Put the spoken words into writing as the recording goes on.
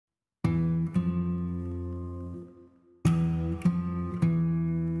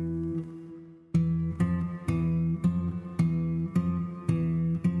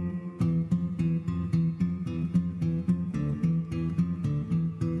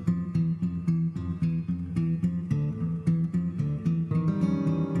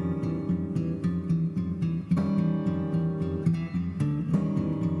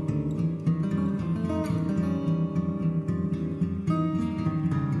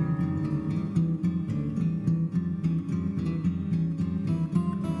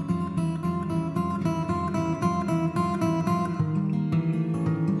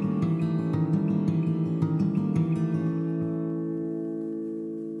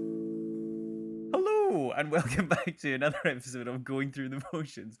Hello, and welcome back to another episode of Going Through the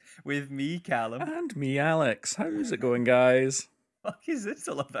Motions with me, Callum. And me, Alex. How's it going, guys? What is this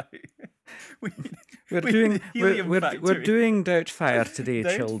all about? We're doing Doubtfire today,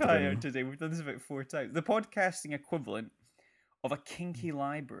 Doubtfire children. today. We've done this about 4 times. The podcasting equivalent of a kinky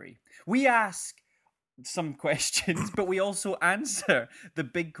library. We ask some questions, but we also answer the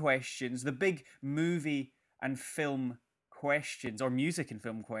big questions, the big movie and film questions, or music and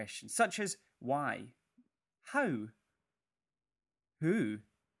film questions, such as why, how, who,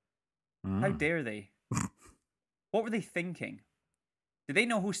 how dare they? What were they thinking? Did they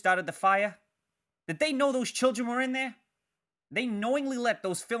know who started the fire? Did they know those children were in there? They knowingly let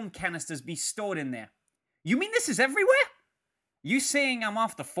those film canisters be stored in there. You mean this is everywhere? You saying I'm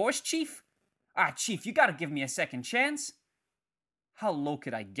off the force, Chief? Chief, you gotta give me a second chance. How low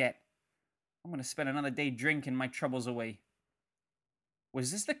could I get? I'm gonna spend another day drinking my troubles away.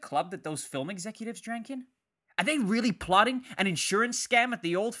 Was this the club that those film executives drank in? Are they really plotting an insurance scam at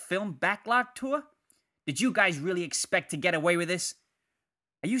the old film backlot tour? Did you guys really expect to get away with this?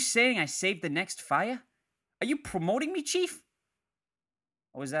 Are you saying I saved the next fire? Are you promoting me, Chief?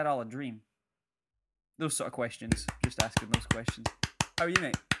 Or was that all a dream? Those sort of questions. Just asking those questions. How are you,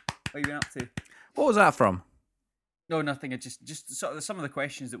 mate? What have you been up to? What was that from? No, nothing. It's just sort of some of the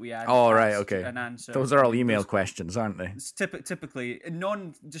questions that we had. Oh, right, okay. And answer. Those are all email questions, aren't they? It's typically in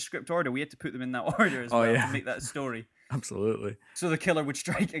nondescript order. We had to put them in that order as well to make that a story. Absolutely. So the killer would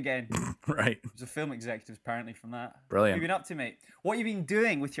strike again. Right. There's a film executive apparently from that. Brilliant. What have you been up to, mate? What have you been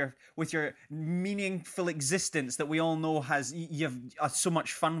doing with your meaningful existence that we all know you've so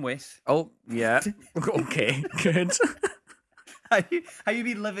much fun with? Oh, yeah. Okay, good. How you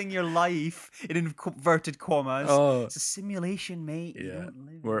been living your life in inverted commas? Oh, it's a simulation, mate. Yeah,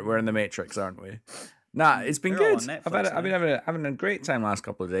 we're in the Matrix, aren't we? Nah, it's been They're all good. on Netflix, I've been having a great time last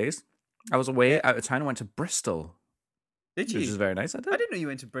couple of days. I was away out of town. I went to Bristol. Did you? Which is very nice. I didn't know you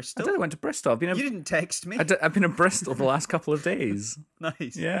went to Bristol. I went to Bristol. You didn't text me. I've been in Bristol the last couple of days.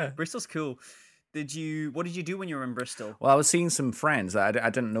 Nice. Yeah. Bristol's cool. What did you do when you were in Bristol? Well, I was seeing some friends that I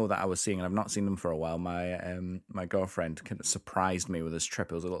didn't know that I was seeing, and I've not seen them for a while. My girlfriend kind of surprised me with this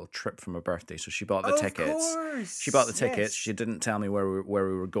trip. It was a little trip for my birthday, so she bought the tickets. Of course. She bought the tickets. Yes. She didn't tell me where we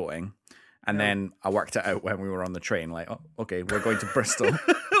were going, and then I worked it out when we were on the train. Like, oh, okay, we're going to Bristol.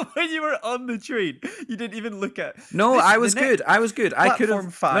 When you were on the train, you didn't even look at. No, I was good. I could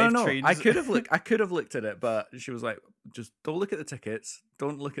have. Five No. trains. I could have looked at it, but she was like, "Just don't look at the tickets.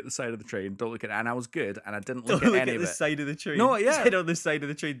 Don't look at the side of the train. Don't look at." And I was good, and I didn't look at any of the it. side of the train. No, yeah. Sit on the side of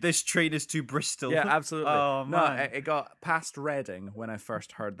the train. This train is to Bristol. Yeah, absolutely. Oh man. No, it got past Reading when I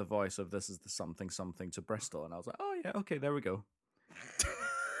first heard the voice of "This is the something to Bristol," and I was like, "Oh yeah, okay, there we go."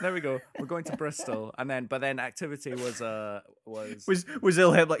 There we go. We're going to Bristol, but then activity was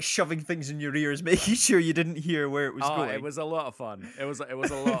Ilham like shoving things in your ears, making sure you didn't hear where it was going. It was a lot of fun. It was a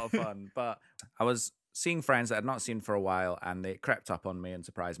lot of fun. But I was seeing friends that I had not seen for a while, and they crept up on me and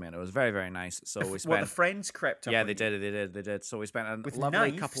surprised me, and it was very, very nice. So we spent. The friends crept up. Yeah, on they you? did. So we spent a With lovely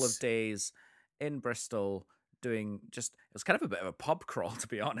knives? couple of days in Bristol. It was kind of a bit of a pub crawl, to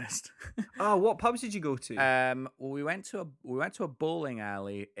be honest. Oh, what pubs did you go to? Well, we went to a bowling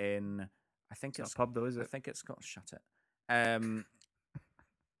alley in, I think it's not a pub though, is it? I think it's called, shut it.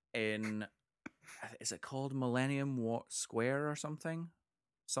 Is it called Millennium Square or something?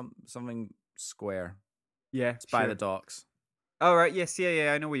 Something Square. Yeah, it's by the docks. Oh right, yes,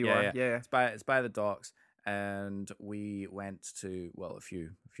 yeah, I know where you are. Yeah. It's by the docks, and we went to a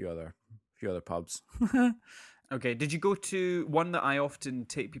few other pubs. Okay, did you go to one that I often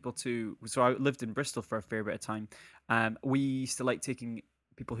take people to? So I lived in Bristol for a fair bit of time. We used to like taking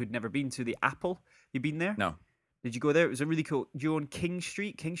people who'd never been to the Apple. You been there? No. Did you go there? It was a really cool. Do you own King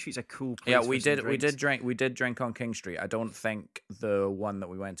Street? King Street's a cool place. Yeah, we did drink on King Street. I don't think the one that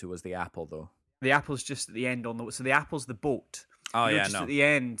we went to was the Apple though. The Apple's just at the end so the Apple's the boat. Oh yeah, just at the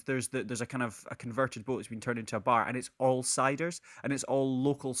end, there's a kind of a converted boat that's been turned into a bar, and it's all ciders, and it's all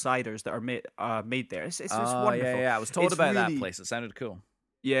local ciders that are made there. It's wonderful. Yeah. I was told about that place. It sounded cool.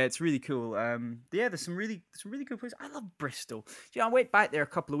 Yeah, it's really cool. There's some really cool places. I love Bristol. I went back there a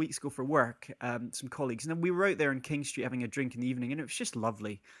couple of weeks ago for work. Some colleagues, and then we were out there in King Street having a drink in the evening, and it was just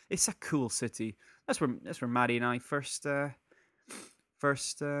lovely. It's a cool city. That's where Maddie and I first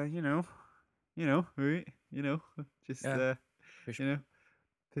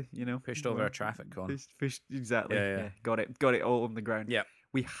Pushed over a traffic cone. Pushed, exactly. Yeah. Got it all on the ground. Yeah.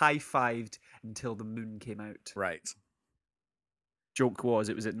 We high-fived until the moon came out. Right. Joke was,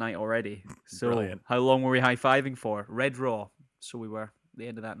 it was at night already. So Brilliant. How long were we high-fiving for? Red Raw. So we were at the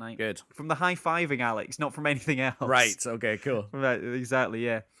end of that night. Good. From the high-fiving, Alex, not from anything else. Right. Okay. Cool. Right, exactly.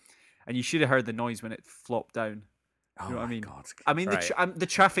 Yeah. and you should have heard the noise when it flopped down. Oh You know what I my mean? god! I mean Right. the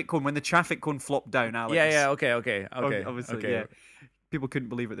traffic cone when the traffic cone flopped down, Alex. Yeah. Okay. Obviously, yeah. People couldn't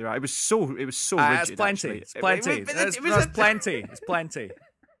believe it. They were. It was so rigid. It's plenty. Actually. It's plenty. That's plenty. It's plenty.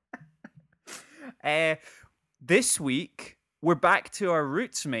 This week we're back to our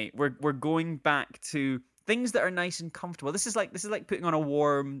roots, mate. We're going back to things that are nice and comfortable. This is like putting on a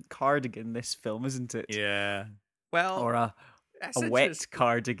warm cardigan. This film, isn't it? Yeah. Well, Or a wet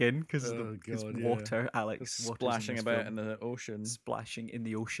cardigan because Oh, it's God, yeah. water, Alex. water's splashing this about film. in the ocean. Splashing in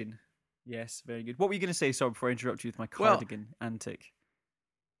the ocean. Yes, very good. What were you going to say, sorry, before I interrupt you with my Well, cardigan antic?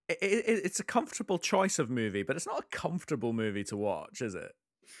 It's a comfortable choice of movie, but it's not a comfortable movie to watch, is it?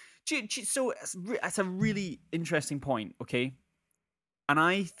 So that's a really interesting point, okay? And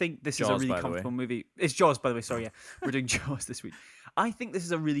I think this is a Jaws, really by the way. comfortable movie. It's Jaws, by the way. Sorry, yeah. We're doing Jaws this week. I think this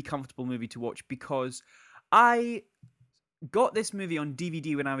is a really comfortable movie to watch because I got this movie on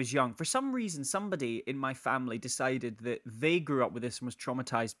DVD when I was young. For some reason, somebody in my family decided that they grew up with this and was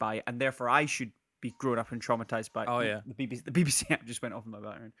traumatized by it, and therefore I should be grown up and traumatized by it. Oh, yeah. The BBC app just went off in my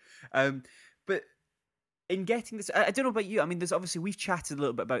background. But in getting this, I don't know about you. I mean, there's obviously we've chatted a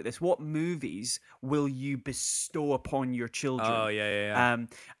little bit about this. What movies will you bestow upon your children? Oh yeah.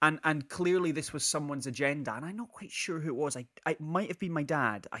 And clearly this was someone's agenda, and I'm not quite sure who it was. I might have been my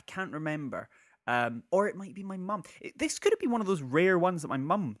dad. I can't remember. Or it might be my mum. This could have been one of those rare ones that my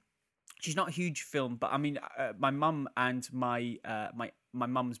mum. She's not a huge film, but I mean, my mum and my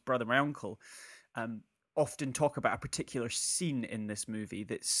mum's brother, my uncle, often talk about a particular scene in this movie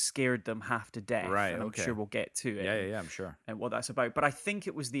that scared them half to death. Right, And I'm okay. sure we'll get to it. Yeah, I'm sure. And what that's about. But I think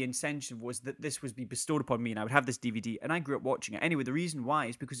it was the intention was that this was be bestowed upon me, and I would have this DVD, and I grew up watching it. Anyway, the reason why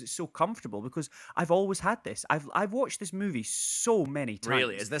is because it's so comfortable. Because I've always had this. I've watched this movie so many times.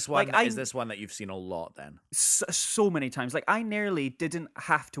 Really? Is this one? Like, is this one that you've seen a lot then? so many times? Like I nearly didn't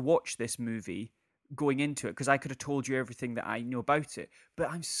have to watch this movie going into it because I could have told you everything that I know about it. But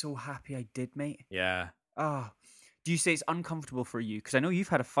I'm so happy I did, mate. Yeah. Ah. Do you say it's uncomfortable for you? Because I know you've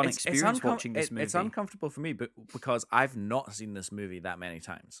had a fun experience watching this movie. It's uncomfortable for me, but because I've not seen this movie that many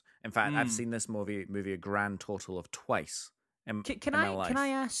times. In fact, I've seen this movie a grand total of twice. In my life. Can I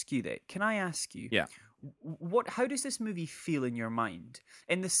ask you that? Can I ask you? Yeah. How does this movie feel in your mind?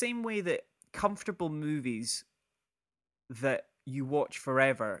 In the same way that comfortable movies that you watch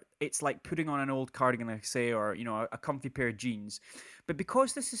forever, it's like putting on an old cardigan, like I say, or a comfy pair of jeans. But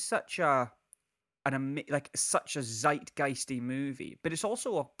because this is such a such a zeitgeisty movie, but it's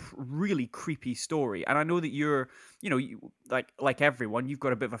also a really creepy story. And I know that you're, like everyone, you've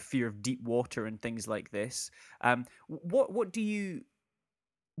got a bit of a fear of deep water and things like this. What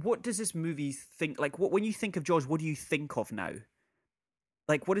does this movie think? Like, when you think of Jaws, what do you think of now?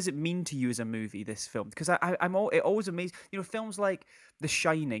 Like, what does it mean to you as a movie, this film? Because it always amazes, films like The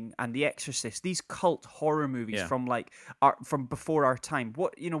Shining and The Exorcist, these cult horror movies from from before our time.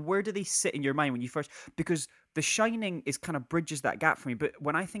 Where do they sit in your mind when you first? Because The Shining kind of bridges that gap for me. But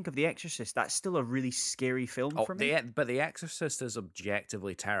when I think of The Exorcist, that's still a really scary film for me. But The Exorcist is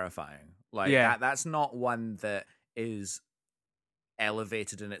objectively terrifying. That's not one that is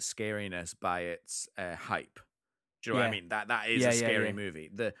elevated in its scariness by its hype. Do you know what I mean? That is a scary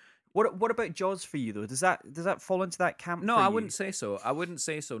movie. What about Jaws for you though? Does that fall into that camp? No, for I you? wouldn't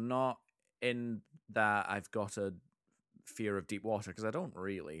say so. Not in that I've got a fear of deep water because I don't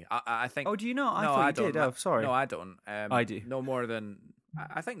really. I think. Oh, do you not? I no, thought I you don't. did. Oh, sorry. No, I don't. I do. No more than.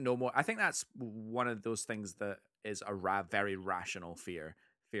 I think no more. I think that's one of those things that is a very rational fear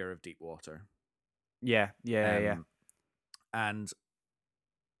of deep water. Yeah.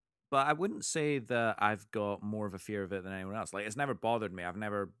 But I wouldn't say that I've got more of a fear of it than anyone else. Like, it's never bothered me. I've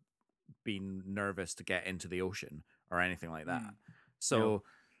never been nervous to get into the ocean or anything like that. So,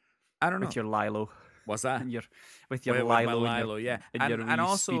 I don't know. With your Lilo. What's that? With your Lilo, your, yeah. And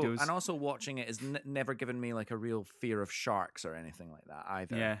also watching it has never given me like a real fear of sharks or anything like that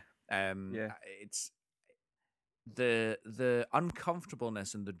either. Yeah. It's the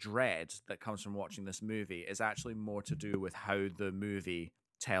uncomfortableness and the dread that comes from watching this movie is actually more to do with how the movie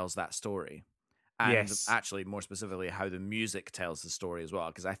tells that story, and actually more specifically how the music tells the story as well,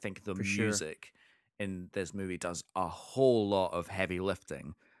 because I think the music in this movie does a whole lot of heavy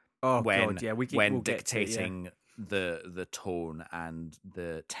lifting when dictating the tone and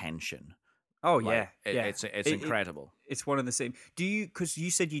the tension. Oh, like, it's incredible. It's one of the same. Do you? Because you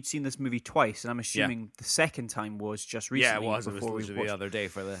said you'd seen this movie twice, and I'm assuming the second time was just recently. Yeah, it was. It was the other day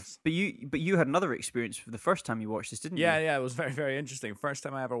for this. But you had another experience for the first time you watched this, didn't you? Yeah. It was very, very interesting. First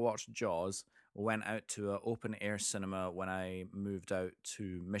time I ever watched Jaws. Went out to an open air cinema when I moved out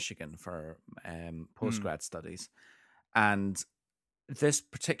to Michigan for postgrad studies, and this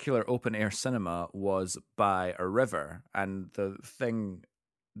particular open air cinema was by a river, and the thing,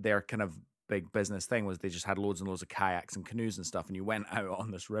 their kind of big business thing was they just had loads and loads of kayaks and canoes and stuff, and you went out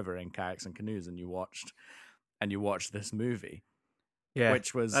on this river in kayaks and canoes, and you watched this movie. Yeah,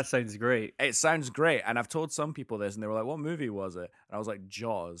 which was that sounds great. It sounds great, and I've told some people this, and they were like, "What movie was it?" And I was like,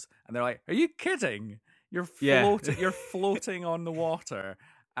 "Jaws," and they're like, "Are you kidding? You're floating, you're floating on the water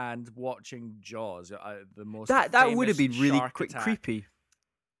and watching Jaws, the most that would have been really attack. creepy."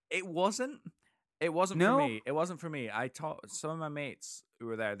 It wasn't. It wasn't for me. It wasn't for me. I taught some of my mates who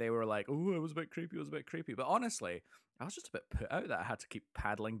were there. They were like, "Oh, it was a bit creepy. It was a bit creepy." But honestly, I was just a bit put out that I had to keep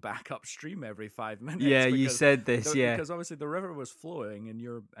paddling back upstream every 5 minutes. Yeah, you said this. Because obviously the river was flowing and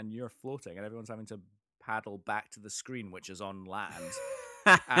you're floating, and everyone's having to paddle back to the screen, which is on land.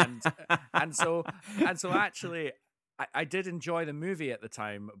 and so actually, I did enjoy the movie at the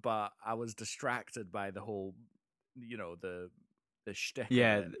time, but I was distracted by the whole, the shtick.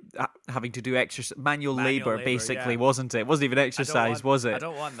 Yeah, having to do manual labor, basically, wasn't it? It wasn't even exercise, was it? I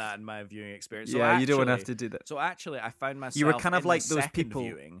don't want that in my viewing experience. So you don't want to have to do that. So actually, I found myself. You were kind of like those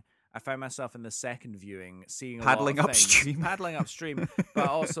people. I found myself in the second viewing, seeing paddling a lot of upstream, but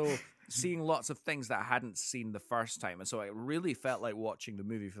also seeing lots of things that I hadn't seen the first time, and so it really felt like watching the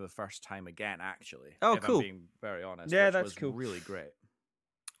movie for the first time again. Actually, if I'm being very honest, yeah, which that's was cool. Really great.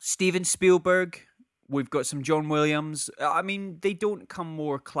 Steven Spielberg. We've got some John Williams. I mean, they don't come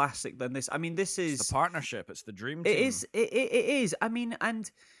more classic than this. I mean, this is the partnership. It's the dream team. It is. It is. I mean,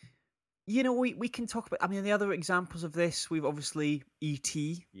 and we can talk about. I mean, the other examples of this, we've obviously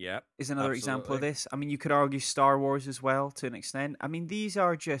E.T. Yeah, is another example of this. I mean, you could argue Star Wars as well to an extent. I mean, these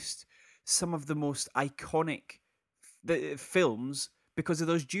are just some of the most iconic films because of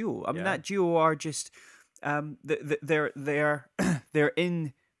those duo. I mean, that duo are just they're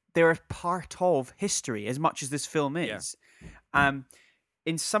they're a part of history as much as this film is.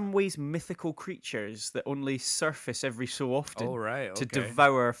 In some ways, mythical creatures that only surface every so often to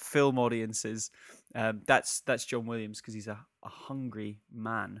devour film audiences. That's John Williams because he's a hungry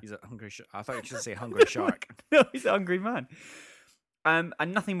man. He's a hungry shark. I thought you should say hungry shark. No, he's a hungry man. And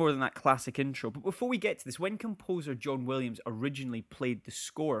nothing more than that classic intro. But before we get to this, when composer John Williams originally played the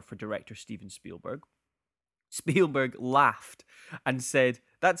score for director Steven Spielberg laughed and said,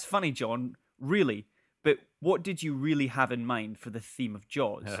 "That's funny, John, really, but what did you really have in mind for the theme of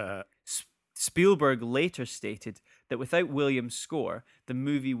Jaws?" Spielberg later stated that without Williams' score, the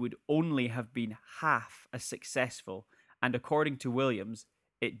movie would only have been half as successful, and according to Williams,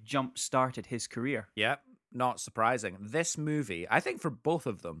 it jump-started his career. Yep, not surprising. This movie, I think for both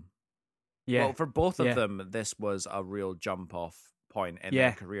of them, for both of them, this was a real jump-off point in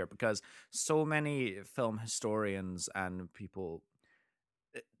their career, because so many film historians and people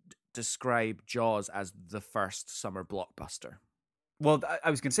describe Jaws as the first summer blockbuster. Well, I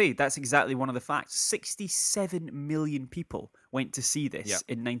was going to say, that's exactly one of the facts. 67 million people went to see this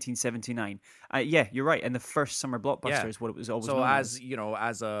in 1979. You're right. And the first summer blockbuster is what it was always known as.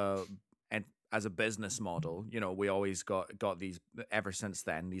 So as a business model, we always got these, ever since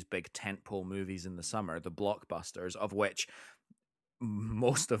then, these big tentpole movies in the summer, the blockbusters, of which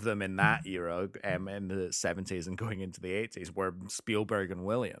most of them in that era, in the 70s and going into the 80s, were Spielberg and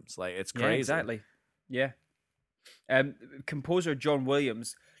Williams. Like, it's crazy. Yeah, exactly. Yeah. Composer John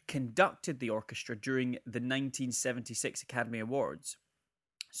Williams conducted the orchestra during the 1976 Academy Awards.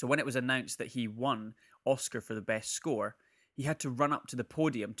 So when it was announced that he won Oscar for the best score, he had to run up to the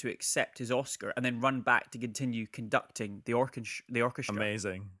podium to accept his Oscar and then run back to continue conducting the orchestra.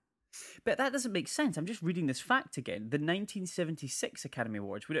 Amazing. But that doesn't make sense. I'm just reading this fact again. The 1976 Academy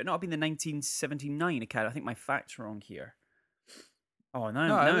Awards, would it not have been the 1979 Academy? I think my fact's wrong here. Oh,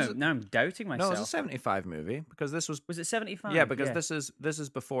 now I'm doubting myself. No, it was a 75 movie, because this was... Was it 75? Yeah, because this is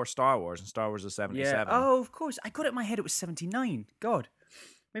before Star Wars, and Star Wars is 77. Yeah. Oh, of course. I got it in my head it was 79. God.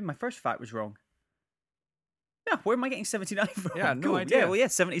 Maybe my first fact was wrong. Yeah, where am I getting 79 from? Yeah, no idea. Yeah, well,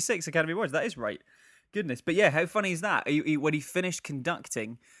 76 Academy Awards. That is right. Goodness. But yeah, how funny is that? When he finished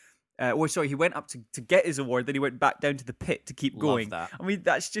conducting... he went up to get his award, then he went back down to the pit to keep going. Love that. I mean,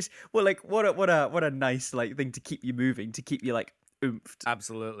 that's just what a nice thing to keep you moving, to keep you oomphed.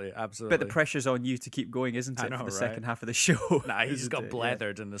 Absolutely. But the pressure's on you to keep going, isn't it, for the second half of the show? Nah, he just got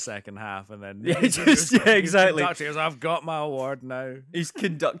blethered in the second half, and then exactly. I've got my award now. He's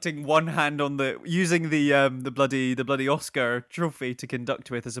conducting one hand on using the bloody Oscar trophy to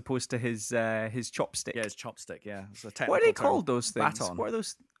conduct with, as opposed to his chopstick. Yeah, his chopstick. Yeah, what are they called? Those things? Baton. What are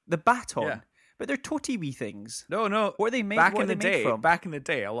those? The baton. Yeah. But they're toty wee things. No. What are they made? Back in the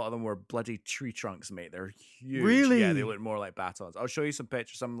day, a lot of them were bloody tree trunks, mate. They're huge. Really? Yeah, they look more like batons. I'll show you some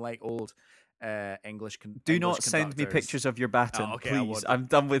pictures. Some old English. Do English not send me conductors. pictures of your baton, Oh, okay, please. I'm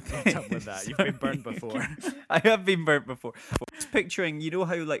done with I'm this. done with that. You've been burned before. I have been burnt before. I was picturing, you know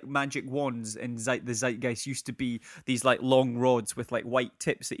how like magic wands in the Zeitgeist used to be these like long rods with like white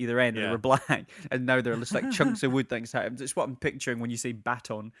tips at either end, and they Yeah. were black, and now they're just like chunks of wood things. It's what I'm picturing when you say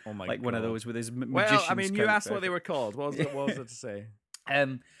baton. Oh my like one of God. those with his Well, I magician's mean, you coat asked what they there. were called. What was it to say?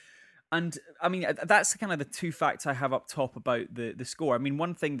 And I mean, that's kind of the two facts I have up top about the score. I mean,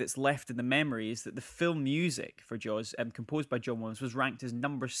 one thing that's left in the memory is that the film music for Jaws, composed by John Williams, was ranked as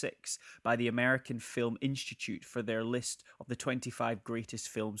number 6 by the American Film Institute for their list of the 25 greatest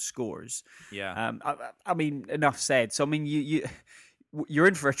film scores. Yeah. I mean, enough said. So I mean, you're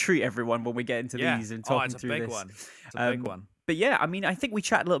in for a treat, everyone, when we get into Yeah. these and talking it's a through big this. one. It's a big one. But yeah, I mean, I think we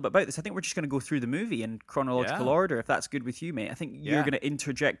chatted a little bit about this. I think we're just going to go through the movie in chronological Yeah. order, if that's good with you, mate. I think you're Yeah. going to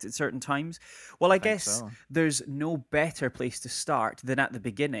interject at certain times. Well, I guess so. there's no better place to start than at the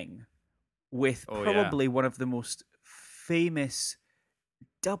beginning with Oh, probably one of the most famous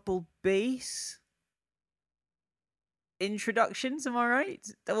double bass introductions. Am I right?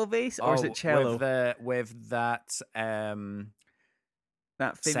 Double bass, or is it cello? With that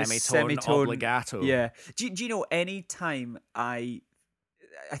That famous semitone obligato. Yeah. Do you know any time I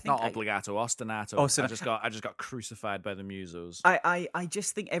think Not obligato, ostinato. Ostinato. I just got crucified by the musos. I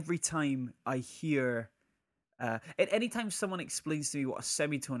just think every time I hear, anytime someone explains to me what a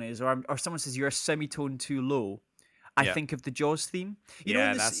semitone is, or someone says you're a semitone too low, I think of the Jaws theme. You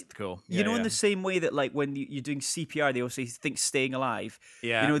know, that's cool. You know, in the same way that like when you're doing CPR, they also think staying alive.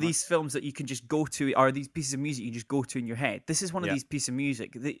 Yeah. You know, these films that you can just go to, or these pieces of music you can just go to in your head. This is one of these pieces of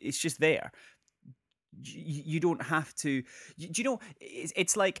music. It's just there. You don't have to. Do you know?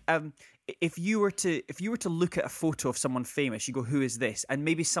 It's like if you were to look at a photo of someone famous, you go, "Who is this?" And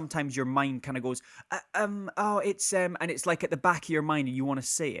maybe sometimes your mind kind of goes, "Oh, it's," and it's like at the back of your mind, and you want to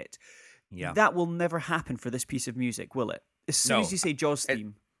say it. Yeah. That will never happen for this piece of music, will it? As soon as you say Jaws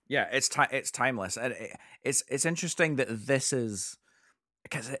theme. It's timeless. And it's interesting that this is,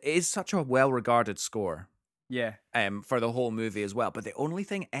 because it is such a well-regarded score. Yeah. For the whole movie as well. But the only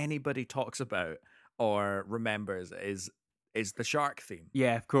thing anybody talks about or remembers is the shark theme.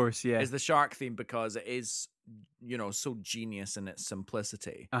 Yeah, of course, yeah. Is the shark theme, because it is, so genius in its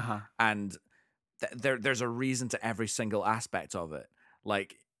simplicity. Uh-huh. And there's a reason to every single aspect of it.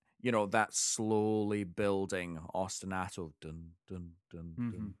 Like, that slowly building ostinato, dun dun dun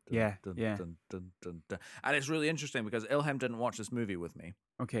dun, dun, yeah, dun, yeah. dun, dun, dun, dun. And it's really interesting because Ilham didn't watch this movie with me.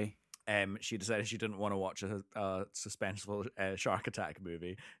 Okay. She decided she didn't want to watch a suspenseful shark attack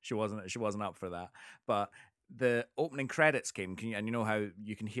movie. She wasn't up for that. But the opening credits came, and you know how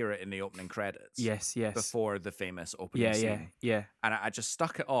you can hear it in the opening credits. Yes. Before the famous opening scene. Yeah. And I just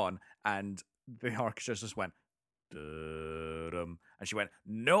stuck it on, and the orchestra just went. And she went,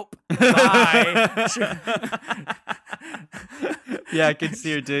 nope, bye. Yeah, I can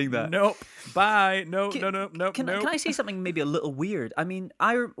see her doing that. Nope, bye. Nope. Can I say something maybe a little weird? I mean,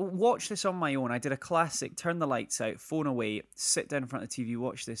 I watched this on my own. I did a classic, turn the lights out, phone away, sit down in front of the TV,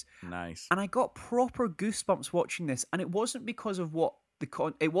 watch this. Nice. And I got proper goosebumps watching this. And it wasn't because of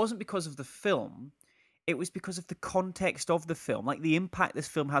it wasn't because of the film. It was because of the context of the film, like the impact this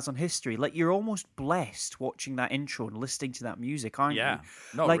film has on history. Like, you're almost blessed watching that intro and listening to that music, aren't you?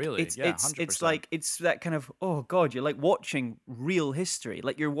 No, like, really. It's 100%. it's that kind of, oh God, you're like watching real history.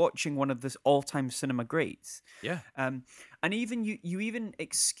 Like you're watching one of the all-time cinema greats. Yeah. And even you even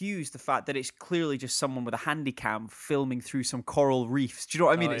excuse the fact that it's clearly just someone with a handycam filming through some coral reefs. Do you know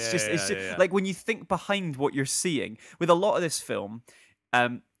what I mean? It's just like when you think behind what you're seeing with a lot of this film,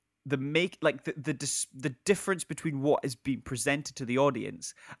 the difference between what is being presented to the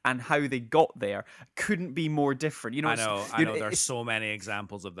audience and how they got there couldn't be more different. I know. There's so many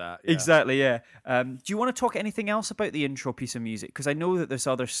examples of that. Yeah. Exactly. Yeah. Do you want to talk anything else about the intro piece of music? Because I know that there's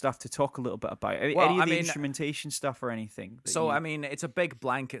other stuff to talk a little bit about. Any of the instrumentation stuff or anything? I mean, it's a big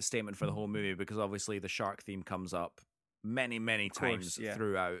blanket statement for the whole movie because obviously the shark theme comes up many times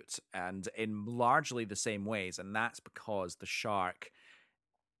throughout, and in largely the same ways, and that's because the shark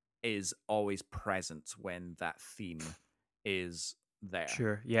is always present when that theme is there.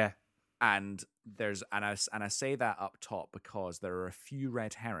 Sure, yeah. And I say that up top because there are a few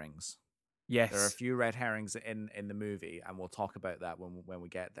red herrings. Yes. There are a few red herrings in the movie, and we'll talk about that when we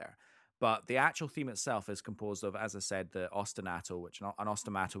get there. But the actual theme itself is composed of, as I said, the ostinato, which an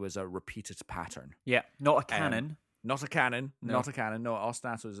ostinato is a repeated pattern. Yeah, not a canon. Not a canon. No,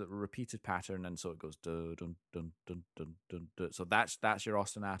 ostinato is a repeated pattern, and so it goes dun dun dun dun dun dun. So that's your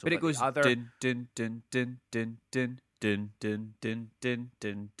ostinato. But it goes dun dun dun dun dun dun dun dun dun dun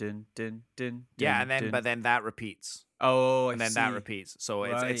dun dun dun dun. Yeah, and then that repeats. Oh, and then that repeats. So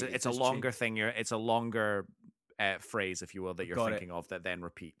Right, it's a longer thing. It's a longer phrase, if you will, that you're thinking of that then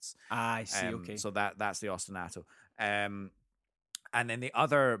repeats. I see. Okay. So that's the ostinato. And then the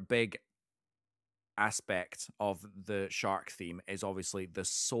other big aspect of the shark theme is obviously the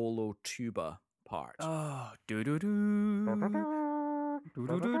solo tuba part. Oh, do do do.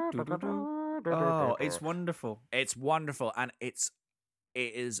 Oh, it's wonderful. It's wonderful, and it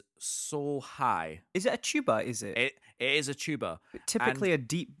is so high. Is it a tuba? Is it? It is a tuba. But typically a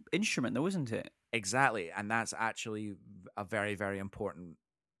deep instrument, though, isn't it? Exactly, and that's actually a very, very important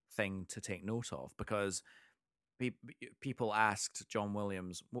thing to take note of, because people asked John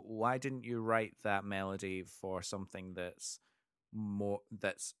Williams, why didn't you write that melody for something that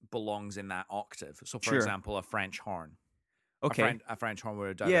belongs in that octave? So, for example, a French horn. Okay. A French horn would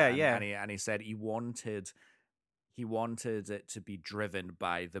have done it. Yeah. And he said he wanted it to be driven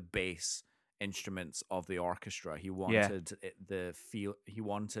by the bass instruments of the orchestra. He wanted the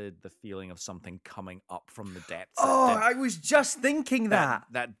feeling of something coming up from the depths. I was just thinking that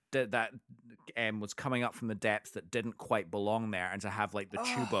was coming up from the depths that didn't quite belong there, and to have like the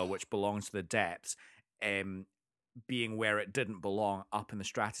tuba, which belongs to the depths, being where it didn't belong up in the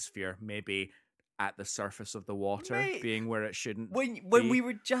stratosphere, maybe at the surface of the water, being where it shouldn't. When we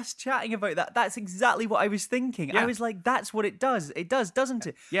were just chatting about that, that's exactly what I was thinking. Yeah. I was like, "That's what it does. It does, doesn't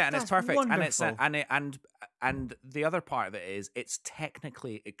it?" Yeah, and that's it's perfect. Wonderful. And the other part of it is, it's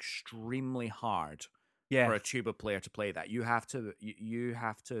technically extremely hard for a tuba player to play that. You have to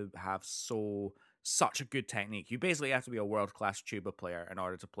have such a good technique. You basically have to be a world-class tuba player in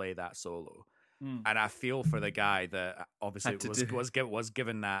order to play that solo. And I feel for the guy that obviously was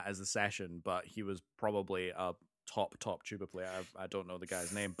given that as a session, but he was probably a top tuba player. I don't know the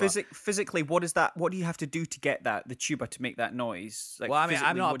guy's name. But physically, what is that? What do you have to do to get the tuba to make that noise? Like, well, I mean,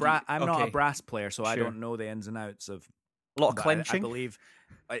 I'm not a brass player, so I don't know the ins and outs of. A lot of clenching. I believe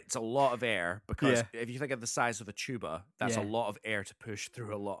it's a lot of air, because if you think of the size of a tuba, that's a lot of air to push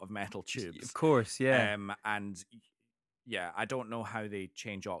through a lot of metal tubes. Of course, yeah. And yeah, I don't know how they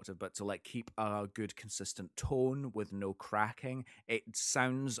change octave, but to like keep a good consistent tone with no cracking, it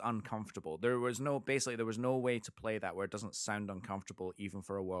sounds uncomfortable. There was no way to play that where it doesn't sound uncomfortable, even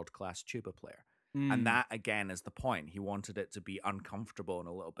for a world-class tuba player. And that, again, is the point. He wanted it to be uncomfortable and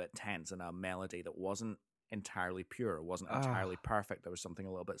a little bit tense, and a melody that wasn't entirely pure, wasn't entirely perfect. There was something a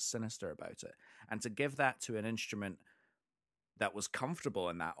little bit sinister about it. And to give that to an instrument that was comfortable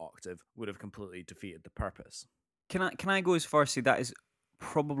in that octave would have completely defeated the purpose. Can I go as far as say that is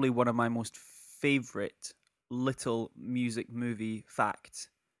probably one of my most favorite little music movie facts?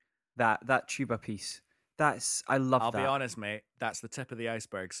 That tuba piece. I love that. I'll be honest, mate. That's the tip of the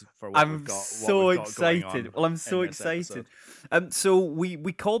icebergs for what I'm we've got. So what we've excited. Got going on well, I'm so excited. So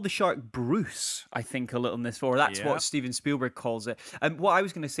we called the shark Bruce, I think, a little in this, or that's what Steven Spielberg calls it. And what I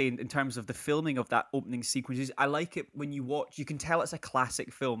was going to say in terms of the filming of that opening sequence is, I like it when you watch. You can tell it's a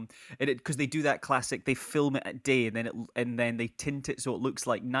classic film, and because they do that classic, they film it at day, and then they tint it so it looks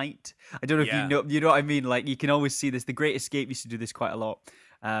like night. I don't know if you know what I mean. Like, you can always see this. The Great Escape used to do this quite a lot.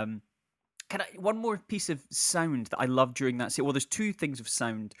 One more piece of sound that I love during that scene? Well, there's two things of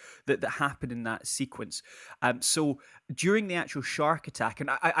sound that happen in that sequence. So during the actual shark attack, and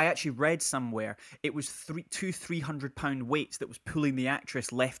I actually read somewhere, it was 300-pound weights that was pulling the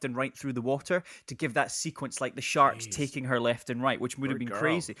actress left and right through the water to give that sequence, like the sharks taking her left and right, which would have been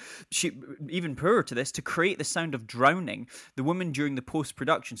crazy. She, even prior to this, to create the sound of drowning, the woman during the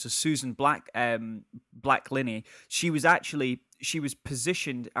post-production, so Susan Black-Linney, she was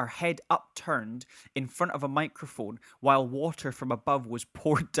positioned, her head upturned in front of a microphone while water from above was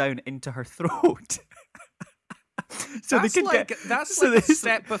poured down into her throat. So that's they could like, get that's like a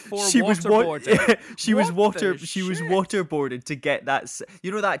step before waterboarding. She was waterboarded to get that.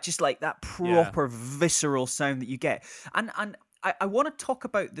 You know, that just like that proper visceral sound that you get. And I want to talk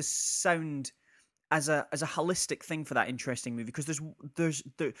about the sound as a holistic thing for that interesting movie, because there's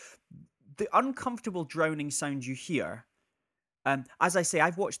the uncomfortable drowning sound you hear. As I say,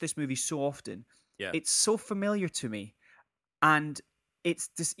 I've watched this movie so often. Yeah. It's so familiar to me. And it's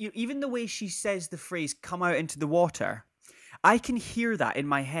this, even the way she says the phrase, come out into the water, I can hear that in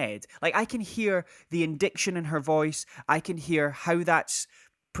my head. Like, I can hear the indiction in her voice. I can hear how that's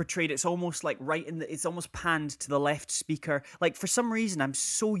portrayed. It's almost like it's almost panned to the left speaker. Like, for some reason, I'm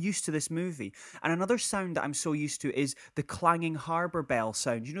so used to this movie. And another sound that I'm so used to is the clanging harbour bell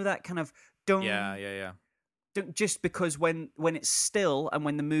sound. You know, that kind of dung. Yeah. Just because when it's still and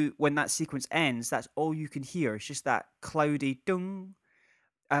when that sequence ends, that's all you can hear. It's just that cloudy dung.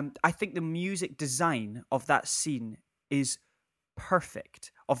 I think the music design of that scene is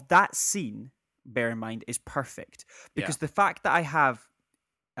perfect. Of that scene, bear in mind, is perfect. Because the fact that I have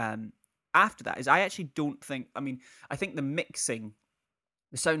after that is I actually don't think, I think the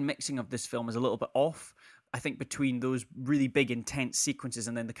sound mixing of this film is a little bit off. I think between those really big intense sequences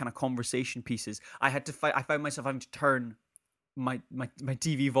and then the kind of conversation pieces, I found myself having to turn my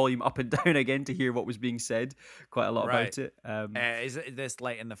TV volume up and down again to hear what was being said quite a lot about it. Is this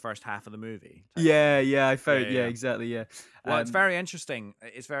like in the first half of the movie? Yeah, I found, exactly, yeah. Well, it's very interesting.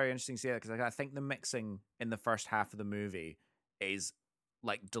 It's very interesting to see that because I think the mixing in the first half of the movie is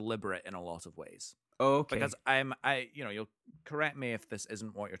like deliberate in a lot of ways. Oh, okay. Because you'll correct me if this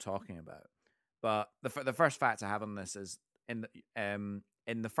isn't what you're talking about, but the first fact I have on this is in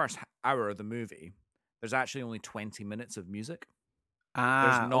the first hour of the movie, there's actually only 20 minutes of music.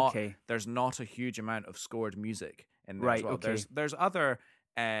 There's not a huge amount of scored music in there as well. Okay. There's other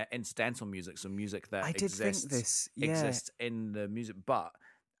incidental music, so music that exists in the music, but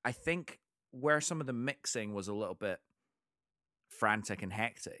I think where some of the mixing was a little bit frantic and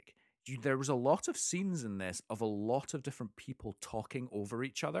hectic, there was a lot of scenes in this of a lot of different people talking over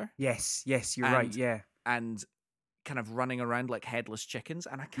each other. Yes, you're right, yeah. And kind of running around like headless chickens,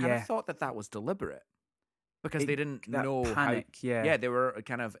 and I kind of thought that was deliberate. Because they didn't know panic, how, they were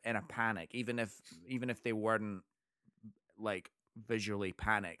kind of in a panic, even if they weren't like visually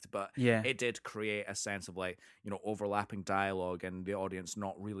panicked, but it did create a sense of like, overlapping dialogue and the audience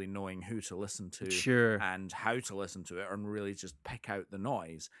not really knowing who to listen to and how to listen to it and really just pick out the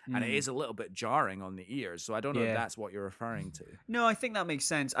noise. And it is a little bit jarring on the ears. So I don't know if that's what you're referring to. No, I think that makes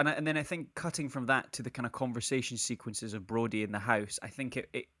sense. And then I think cutting from that to the kind of conversation sequences of Brody in the house, I think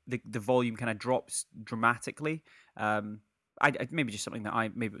the volume kind of drops dramatically. Maybe just something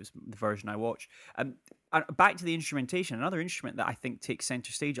that maybe it was the version I watched. Back to the instrumentation, another instrument that I think takes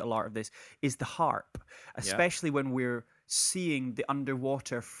center stage at a lot of this is the harp, especially when we're seeing the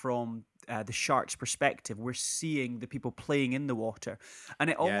underwater from the shark's perspective. We're seeing the people playing in the water, and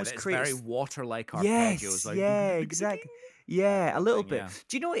it almost creates very water-like arpeggios. Exactly. Yeah, a little bit. Yeah.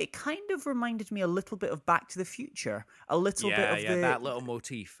 Do you know, it kind of reminded me a little bit of Back to the Future. A little bit of that little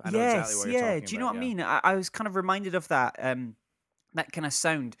motif. I know exactly what you're talking about. Do you know what I mean? I was kind of reminded of that that kind of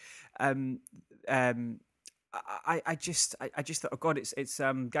sound. I just thought, oh God, it's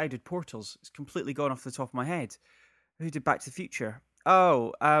Guided Portals. It's completely gone off the top of my head. Who did Back to the Future?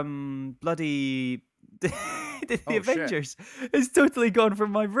 Oh, bloody the Avengers. Shit. It's totally gone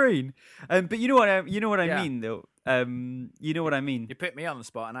from my brain. But you know what I mean, though. You know what I mean. You put me on the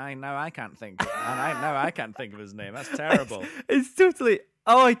spot, and I can't think. I can't think of his name. That's terrible. It's totally.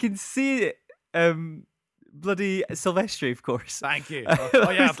 Oh, I can see it. Bloody Silvestri, of course. Thank you.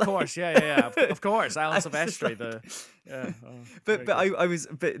 Of course. Yeah. Of course, Alan Silvestri.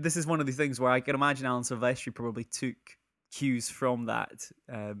 But this is one of the things where I can imagine Alan Silvestri probably took cues from that.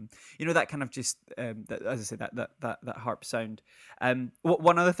 That kind of just that, as I said, that harp sound.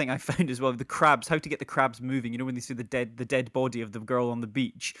 One other thing I found as well, the crabs, how to get the crabs moving. When they see the dead body of the girl on the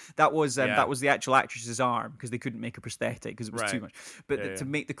beach, that was the actual actress's arm, because they couldn't make a prosthetic because it was too much. But to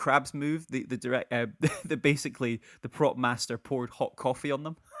make the crabs move, basically the prop master poured hot coffee on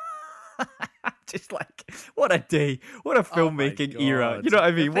them. Just like, what a day, what a filmmaking era. You know what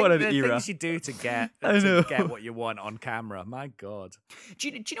I mean? What an era. Things you do to get what you want on camera. My God. Do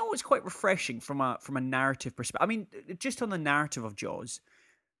you know what's quite refreshing from a narrative perspective? I mean, just on the narrative of Jaws,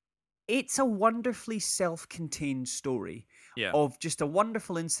 it's a wonderfully self-contained story of just a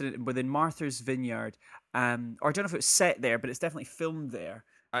wonderful incident within Martha's Vineyard. Or I don't know if it was set there, but it's definitely filmed there.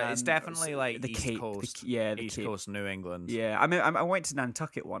 It's definitely like the East Cape, Coast, East Coast New England. Yeah, I mean, I went to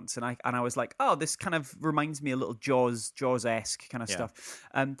Nantucket once, and I was like, oh, this kind of reminds me a little Jaws-esque kind of stuff.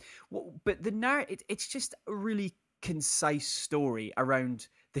 But the narrative, it's just a really concise story around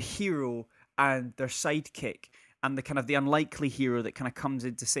the hero and their sidekick, and the kind of the unlikely hero that kind of comes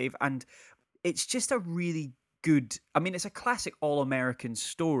in to save, and it's just a really good. I mean, it's a classic all-American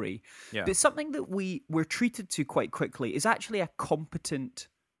story, but something that we're treated to quite quickly is actually a competent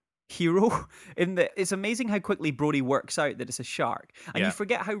hero. In that, it's amazing how quickly Brody works out that it's a shark, and you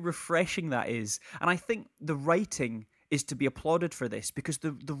forget how refreshing that is. And I think the writing is to be applauded for this, because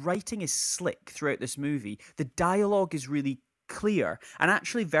the writing is slick throughout this movie. The dialogue is really clear and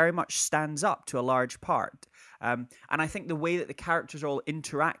actually very much stands up to a large part. And I think the way that the characters all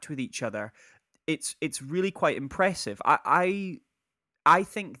interact with each other, it's really quite impressive. I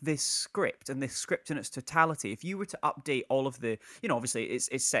think this script in its totality, if you were to update all of the, obviously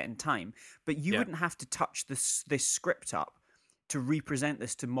it's set in time, but you wouldn't have to touch this script up to represent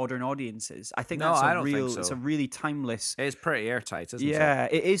this to modern audiences. I think it's a really timeless. It's pretty airtight, isn't it? Yeah,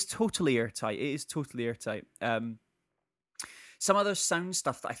 it is totally airtight. Some other sound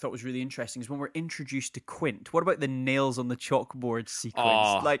stuff that I thought was really interesting is when we're introduced to Quint. What about the nails on the chalkboard sequence?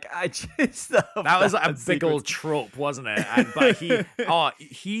 Oh, like, I just love that was like a sequence. big old trope, wasn't it? But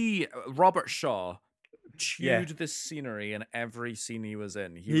Robert Shaw chewed the scenery in every scene he was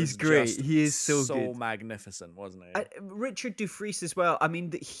in. He's great. He is so good. Magnificent, wasn't he? Richard Dufresne as well. I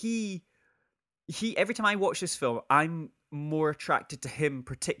mean, he every time I watch this film, I'm more attracted to him,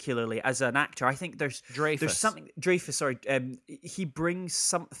 particularly as an actor. I think there's something Dreyfuss. Sorry, he brings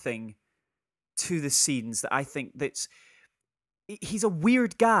something to the scenes that I think he's a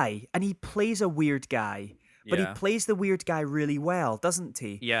weird guy, and he plays a weird guy, but he plays the weird guy really well, doesn't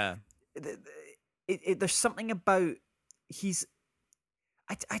he? Yeah. There's something about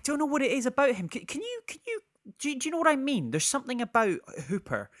I don't know what it is about him. Do you know what I mean? There's something about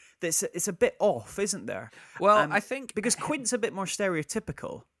Hooper it's a bit off, isn't there? Well, I think because Quint's a bit more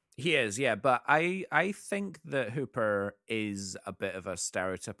stereotypical. He is, yeah, but I think that Hooper is a bit of a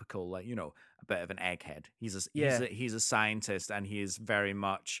stereotypical, like, you know, a bit of an egghead. He's a scientist, and he is very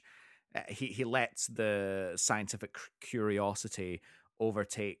much he lets the scientific curiosity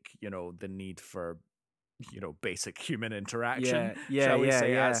overtake, you know, the need for, you know, basic human interaction. Shall we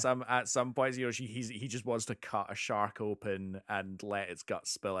say at some points, you know, he just wants to cut a shark open and let its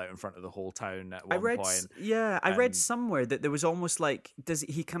guts spill out in front of the whole town at one point. I read somewhere that there was almost like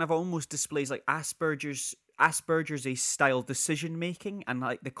he kind of almost displays like Asperger's style decision making, and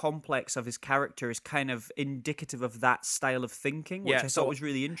like the complex of his character is kind of indicative of that style of thinking, which I thought was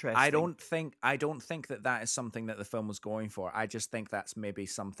really interesting. I don't think that is something that the film was going for. I just think that's maybe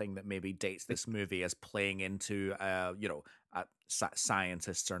something that maybe dates this movie as playing into you know,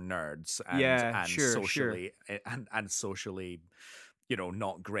 scientists are nerds and socially and socially, you know,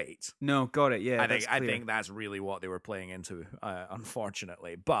 not great. No, got it. Yeah, I think that's really what they were playing into,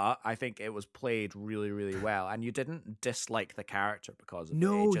 unfortunately. But I think it was played really, really well, and you didn't dislike the character because of it.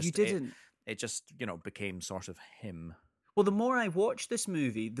 No, you didn't. It just, you know, became sort of him. Well, the more I watch this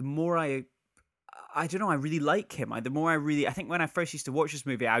movie, the more I don't know, I really like him. I think when I first used to watch this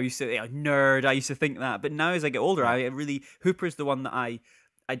movie, I used to nerd. I used to think that, but now as I get older, Hooper's the one that I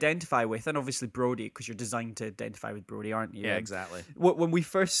identify with, and obviously Brody, because you're designed to identify with Brody, aren't you? Yeah, exactly. When we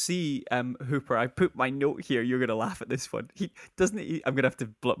first see Hooper, I put my note here. You're gonna laugh at this one. I'm gonna have to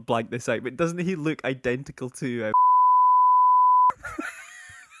blank this out, but doesn't he look identical to?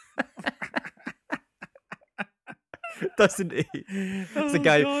 Doesn't he? It's a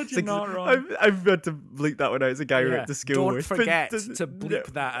guy. God, you're not wrong. I've had to bleep that one out. It's a guy who went to school with. Don't forget to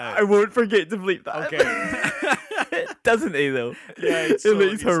bleep that out. I won't forget to bleep that. Okay. Doesn't he though? Yeah, it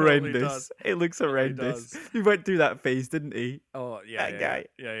looks horrendous. It looks horrendous. He went through that phase, didn't he? Oh yeah, that guy.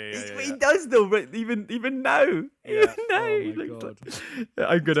 Yeah. He does though, but even now, even now, he looks like...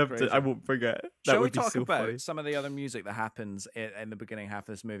 I'm gonna have to. I won't forget. That Shall we would talk be so about funny. some of the other music that happens in the beginning half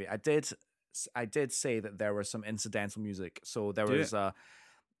of this movie? I did say that there was some incidental music. So there was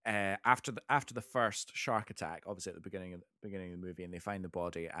after the first shark attack, obviously at the beginning of the movie, and they find the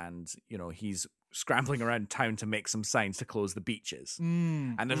body, and you know, he's scrambling around town to make some signs to close the beaches.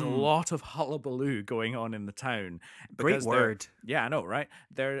 And there's a lot of hullabaloo going on in the town. Great word. Yeah, I know, right?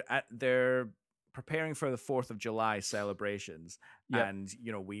 They're preparing for the 4th of July celebrations, and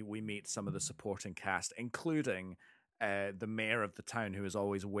you know, we meet some of the supporting cast, including the mayor of the town, who is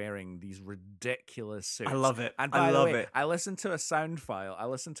always wearing these ridiculous suits. I love it. And by the way, I listened to a sound file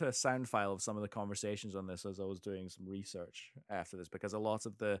of some of the conversations on this as I was doing some research after this, because a lot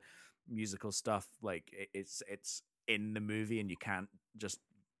of the musical stuff, like it's in the movie, and you can't just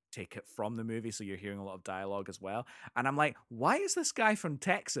take it from the movie, so you're hearing a lot of dialogue as well. And I'm like, why is this guy from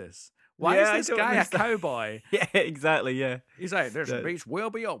Texas? Why is this guy a cowboy? Yeah, exactly. Yeah, he's like, "There's a beach will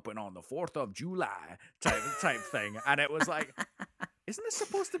be open on the 4th of July," type thing, and it was like, isn't this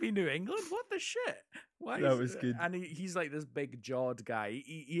supposed to be New England? What the shit? That was good. And he's like this big jawed guy.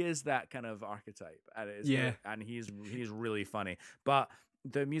 He is that kind of archetype, and it is and he's really funny. But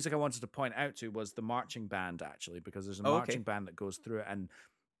the music I wanted to point out to was the marching band, actually, because there's a marching band that goes through it. And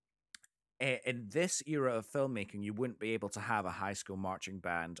in this era of filmmaking, you wouldn't be able to have a high school marching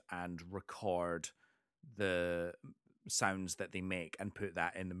band and record the sounds that they make and put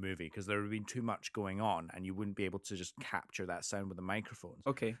that in the movie, because there would have been too much going on, and you wouldn't be able to just capture that sound with the microphones.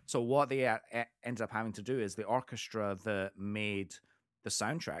 Okay. So what they ended up having to do is the orchestra that made the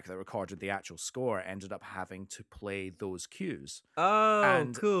soundtrack, that recorded the actual score, ended up having to play those cues. Oh,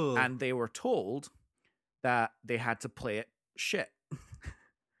 cool. And they were told that they had to play it shit.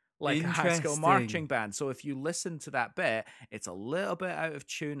 Like a high school marching band. So if you listen to that bit, it's a little bit out of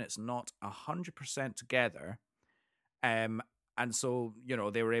tune. It's not 100% together. And so, you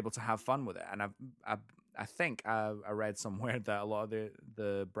know, they were able to have fun with it. And I think I read somewhere that a lot of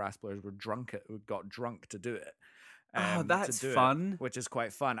the brass players got drunk to do it. Oh, that's fun. Which is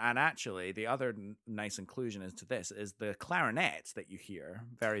quite fun. And actually, the other nice inclusion into this is the clarinet that you hear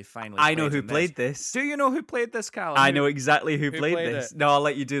very finely. I know who played this. Do you know who played this, Callum? I know exactly who played this. No, I'll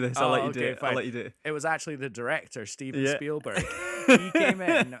let you do this. I'll let you do it. Fine. I'll let you do it. It was actually the director, Steven Spielberg. He came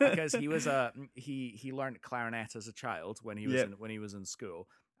in because he was he learned clarinet as a child when he was in school.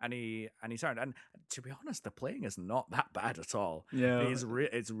 And he started, and to be honest, the playing is not that bad at all. Yeah,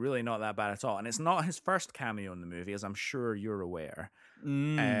 it's really not that bad at all, and it's not his first cameo in the movie, as I'm sure you're aware.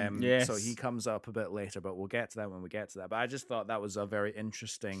 Yes. So he comes up a bit later, but we'll get to that when we get to that. But I just thought that was a very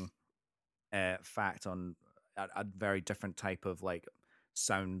interesting fact on a very different type of like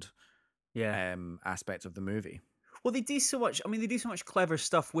sound aspect of the movie. Well, they do so much. I mean, they do so much clever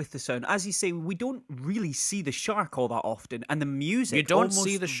stuff with the sound. As you say, we don't really see the shark all that often, and the music. You don't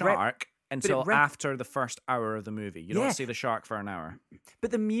see the shark until after the first hour of the movie. You don't see the shark for an hour.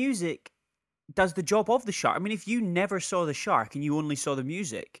 But the music does the job of the shark. I mean, if you never saw the shark and you only saw the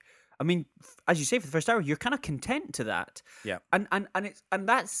music, I mean, as you say, for the first hour, you're kind of content to that. Yeah. And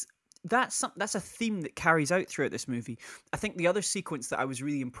that's a theme that carries out throughout this movie. I think the other sequence that I was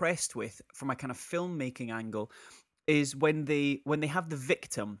really impressed with from a kind of filmmaking angle is when they have the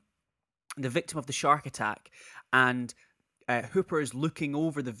victim of the shark attack, and Hooper is looking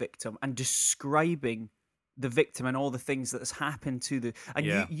over the victim and describing the victim and all the things that has happened to the. And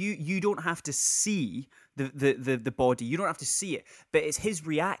you don't have to see the body, you don't have to see it, but it's his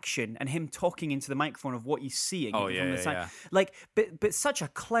reaction and him talking into the microphone of what he's seeing. Like, but such a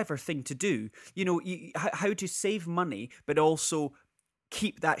clever thing to do. You know, how to save money, but also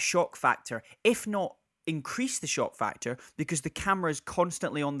keep that shock factor, if not increase the shock factor, because the camera is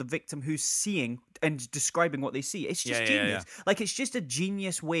constantly on the victim who's seeing and describing what they see. It's just genius. Like, it's just a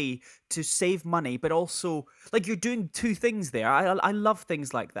genius way to save money, but also like you're doing two things there. I love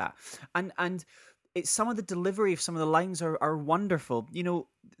things like that, and it's some of the delivery of some of the lines are wonderful. You know,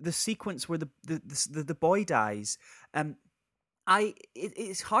 the sequence where the boy dies.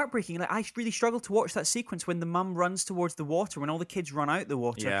 It's heartbreaking. Like, I really struggle to watch that sequence when the mum runs towards the water, when all the kids run out the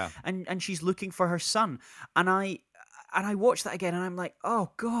water, and she's looking for her son. And I watch that again, and I'm like,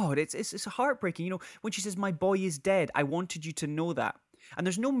 oh God, it's heartbreaking. You know, when she says, "My boy is dead," I wanted you to know that. And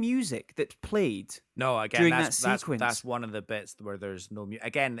there's no music that's played. No, again, during that sequence. That's one of the bits where there's no music.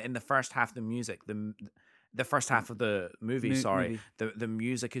 Again, in the first half of the music, the first half of the movie, the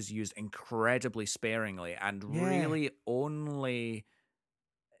music is used incredibly sparingly and really only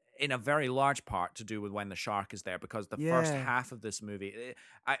in a very large part to do with when the shark is there, because the first half of this movie,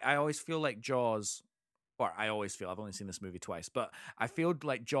 I always feel like Jaws, or I've only seen this movie twice, but I feel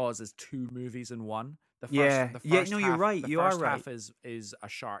like Jaws is two movies in one. You're right. The first half is a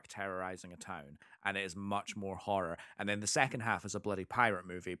shark terrorizing a town, and it is much more horror. And then the second half is a bloody pirate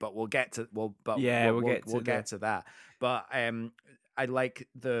movie. But we'll get to get to that. But I like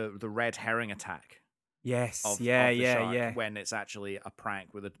the red herring attack. Yes. Of the shark, when it's actually a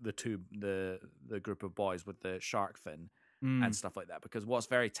prank with the group of boys with the shark fin and stuff like that. Because what's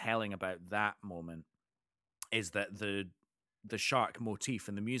very telling about that moment is that the shark motif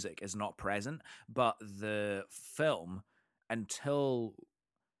in the music is not present, but the film, until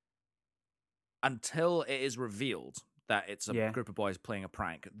it is revealed that it's a group of boys playing a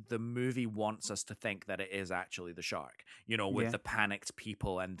prank, the movie wants us to think that it is actually the shark, you know, with the panicked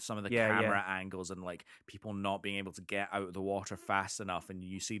people and some of the camera angles and like people not being able to get out of the water fast enough, and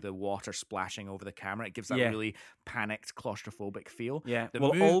you see the water splashing over the camera. It gives that really panicked, claustrophobic feel.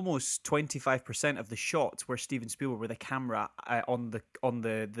 Almost 25% of the shots were Steven Spielberg with a camera on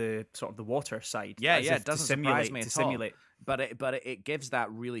the sort of the water side. It doesn't surprise me at all. But it gives that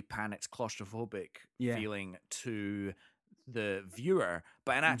really panicked, claustrophobic feeling to the viewer.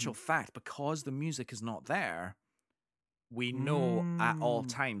 But in actual fact, because the music is not there, we know at all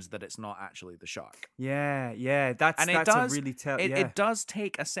times that it's not actually the shark. It does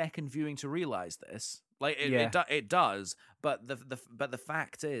take a second viewing to realize this. Like it does. But the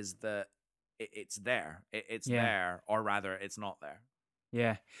fact is that it's there. It's there, or rather, it's not there.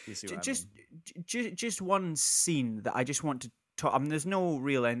 Yeah, just one scene that I just want to talk. I mean, there's no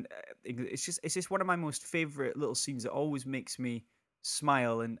real end. It's just one of my most favorite little scenes that always makes me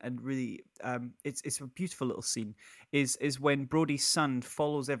smile and really. It's a beautiful little scene. Is when Brody's son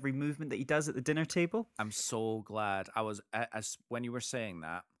follows every movement that he does at the dinner table. I'm so glad. I was when you were saying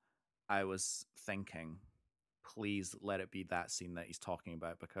that, I was thinking, please let it be that scene that he's talking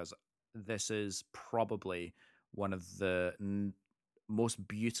about, because this is probably one of the most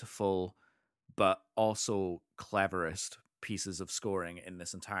beautiful but also cleverest pieces of scoring in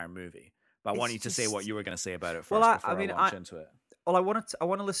this entire movie, But I want you to say what you were going to say about it first before I launch into it. Well, I want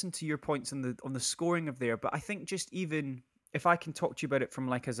to listen to your points on the scoring of there, but I think just even if I can talk to you about it from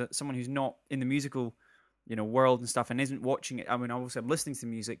like someone who's not in the musical, world and stuff and isn't watching it. I mean, obviously I'm listening to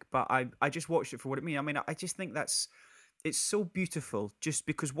music, but I just watched it for what it means. I mean, I just think it's so beautiful just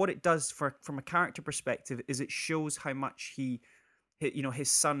because what it does from a character perspective is it shows how much his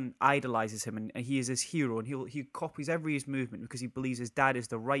son idolizes him and he is his hero, and he copies every his movement because he believes his dad is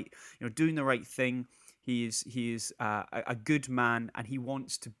the right, doing the right thing. He is a good man and he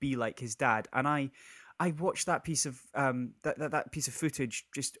wants to be like his dad. And I watched that piece of that piece of footage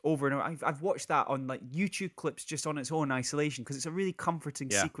just over and over. I've watched that on like YouTube clips just on its own isolation because it's a really comforting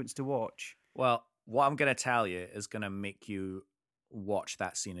sequence to watch. Well, what I'm going to tell you is going to make you watch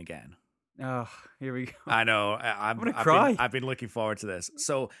that scene again. Oh, here we go. I know. I'm going to cry. I've been looking forward to this.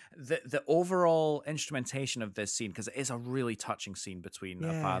 So the overall instrumentation of this scene, because it is a really touching scene between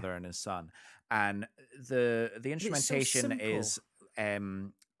a father and his son, and the instrumentation is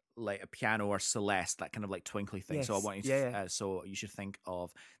like a piano or Celeste, that kind of like twinkly thing. Yes. So I want you to, so you should think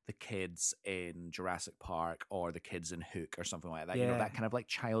of the kids in Jurassic Park or the kids in Hook or something like that. Yeah. That kind of like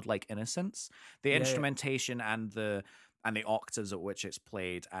childlike innocence. The instrumentation and the octaves at which it's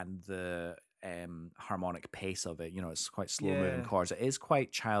played and the harmonic pace of it, it's quite slow moving chords. It is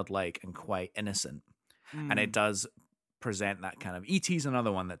quite childlike and quite innocent, and it does present that kind of. E.T.'s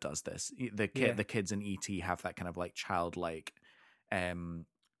another one that does this. The kids in E.T. have that kind of like childlike,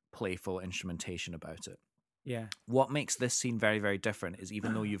 playful instrumentation about it. Yeah. What makes this scene very, very different is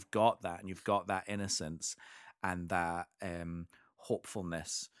even though you've got that and you've got that innocence and that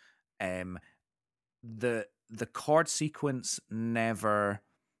hopefulness, the chord sequence never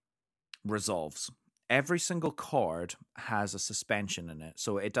resolves. Every single chord has a suspension in it,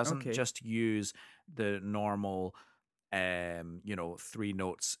 so it doesn't just use the normal 3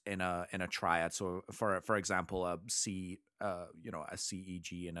 notes in a triad. So for example, a C, a C, E,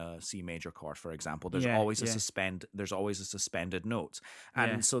 G and a C major chord, for example, there's always a suspended note.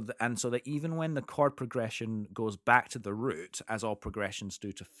 And so that even when the chord progression goes back to the root, as all progressions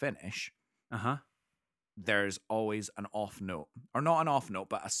do to finish, there's always an off note, or not an off note,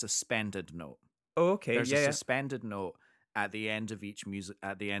 but a suspended note. Oh, okay. There's a suspended note at the end of each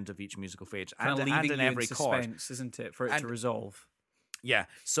musical phase, and in every chord, isn't it, for it to resolve? Yeah.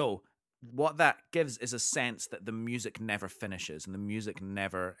 So what that gives is a sense that the music never finishes and the music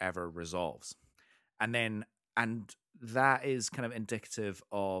never ever resolves, and that is kind of indicative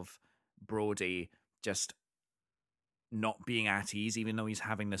of Brody just not being at ease, even though he's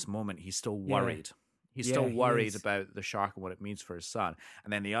having this moment. He's still worried. He's still worried about the shark and what it means for his son.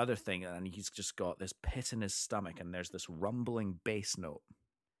 And then the other thing, and he's just got this pit in his stomach, and there's this rumbling bass note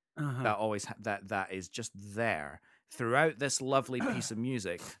that always that is just there throughout this lovely piece of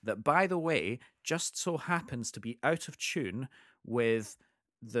music that, by the way, just so happens to be out of tune with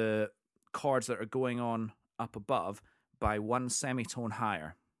the chords that are going on up above by 1 semitone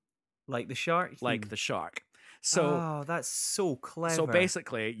higher. Like the shark? Like the shark. So, that's so clever. So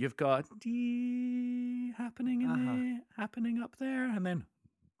basically, you've got D happening in there, happening up there, and then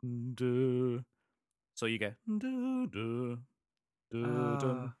duh. So you get duh, duh, duh,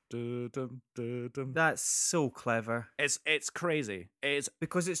 dum, duh, dum, duh, dum. That's so clever. It's crazy. It's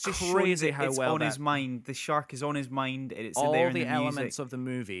because it's just crazy how it's well on his mind. The shark is on his mind. It's all there in the elements music. of the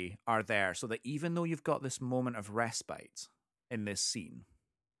movie are there, so that even though you've got this moment of respite in this scene,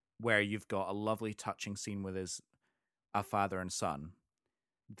 where you've got a lovely touching scene with a father and son,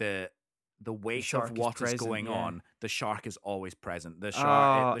 the weight of what is going on, the shark is always present. The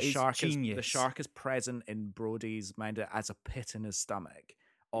shark is present in Brody's mind as a pit in his stomach,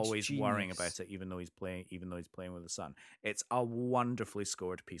 always worrying about it, even though he's playing with the son. It's a wonderfully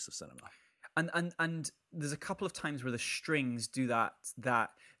scored piece of cinema. And there's a couple of times where the strings do that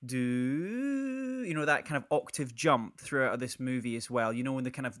kind of octave jump throughout this movie as well. When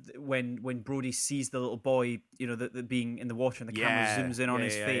the kind of when Brody sees the little boy, the being in the water and the camera zooms in on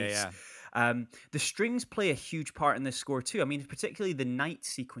his face. Yeah. The strings play a huge part in this score too. I mean, particularly the night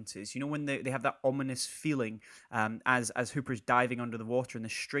sequences. When they have that ominous feeling as Hooper's diving under the water, and the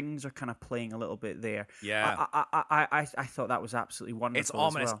strings are kind of playing a little bit there. Yeah, I thought that was absolutely wonderful. It's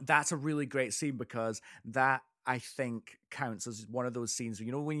ominous. As well. That's a really great scene because that, I think, counts as one of those scenes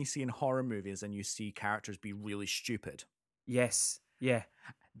where, when you see in horror movies and you see characters be really stupid. Yes. Yeah.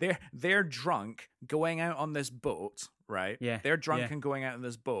 They're drunk going out on this boat, right? Yeah. They're drunk and going out on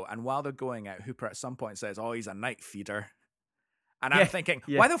this boat, and while they're going out, Hooper at some point says, "Oh, he's a night feeder." And I'm thinking,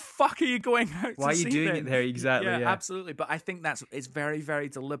 why the fuck are you going out? Why are you doing it there? Exactly. Yeah, absolutely. But I think it's very, very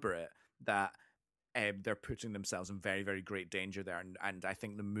deliberate that they're putting themselves in very, very great danger there. And I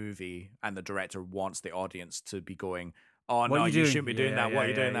think the movie and the director wants the audience to be going, oh, What no, are you doing? shouldn't be doing that. What are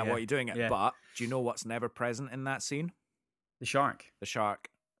you doing that? Yeah. What are you doing it? Yeah. But do you know what's never present in that scene? The shark. The shark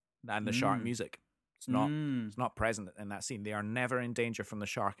and the shark music. It's not present in that scene. They are never in danger from the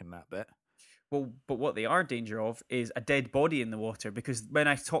shark in that bit. Well, but what they are in danger of is a dead body in the water. Because when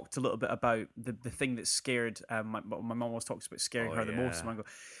I talked a little bit about the thing that scared my mom always talks about scaring her the most. And I go,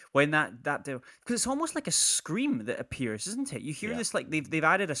 when that because it's almost like a scream that appears, isn't it? You hear this like they've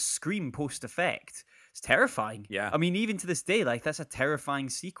added a scream post effect. It's terrifying. Yeah. I mean, even to this day, like that's a terrifying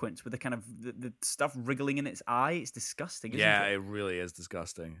sequence with the kind of the stuff wriggling in its eye. It's disgusting. Isn't it? It really is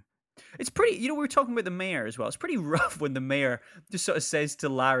disgusting. It's pretty, we were talking about the mayor as well. It's pretty rough when the mayor just sort of says to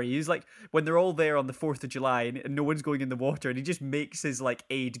Larry, he's like, when they're all there on the 4th of July and no one's going in the water, and he just makes his like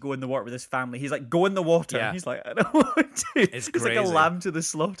aide go in the water with his family. He's like, go in the water. Yeah. And he's like, I don't want to. It's like a lamb to the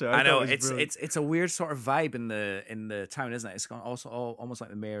slaughter. I know it's a weird sort of vibe in the town, isn't it? It's also almost like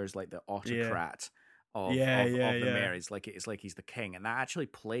the mayor is like the autocrat. Of the mayor. It's like he's the king, and that actually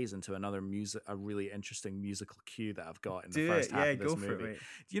plays into a really interesting musical cue that I've got in the first half of this movie.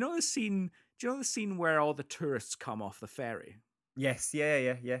 Do you know the scene? Do you know the scene where all the tourists come off the ferry? Yes,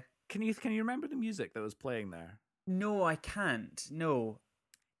 yeah. Can you remember the music that was playing there? No, I can't. No,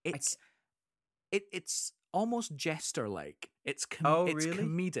 it's almost jester like. It's really?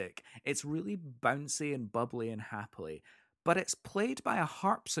 Comedic. It's really bouncy and bubbly and happily, but it's played by a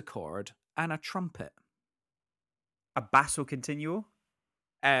harpsichord and a trumpet. A basso continuo?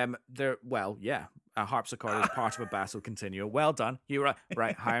 A harpsichord is part of a basso continuo. Well done. You were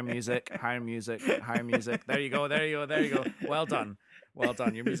right. Higher music. There you go. Well done.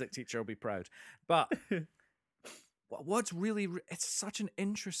 Your music teacher will be proud. But what's really, it's such an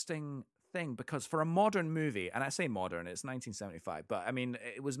interesting thing because for a modern movie, and I say modern, it's 1975, but I mean,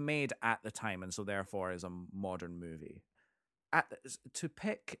 it was made at the time and so therefore is a modern movie. To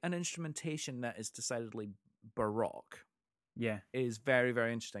pick an instrumentation that is decidedly Baroque is very,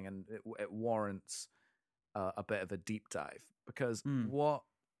 very interesting, and it warrants a bit of a deep dive because what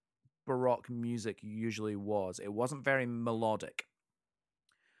Baroque music usually was, it wasn't very melodic.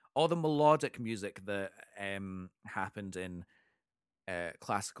 All the melodic music that happened in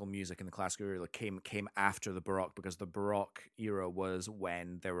classical music in the classical era came after the Baroque, because the Baroque era was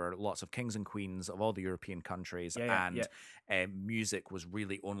when there were lots of kings and queens of all the European countries, music was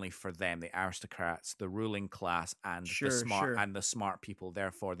really only for them, the aristocrats, the ruling class, and the smart people.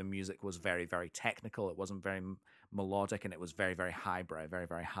 Therefore, the music was very, very technical. It wasn't very melodic, and it was very, very highbrow, very,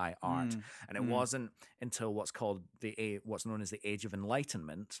 very high art. And it wasn't until what's known as the Age of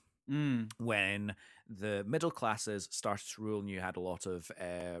Enlightenment, when the middle classes started to rule, and you had a lot of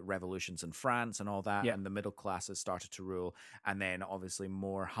revolutions in France and all that, and the middle classes started to rule, and then obviously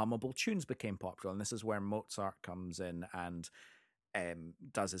more hummable tunes became popular, and this is where Mozart comes in and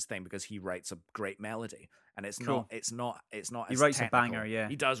does his thing, because he writes a great melody, and it's not he writes technical. A banger.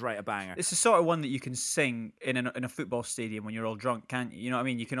 He does write a banger. It's the sort of one that you can sing in a football stadium when you're all drunk, can't you? You know what I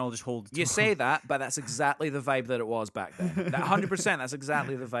mean? You can all just hold you say that, but that's exactly the vibe that it was back then. That 100%, that's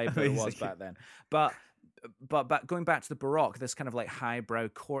exactly the vibe that it was back then. But going back to the Baroque, this kind of like highbrow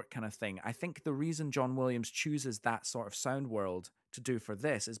court kind of thing, I think the reason John Williams chooses that sort of sound world to do for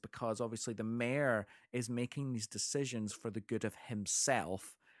this is because obviously the mayor is making these decisions for the good of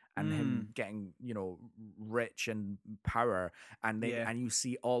himself and him getting, rich and power, and you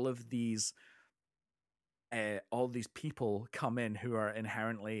see all these people come in who are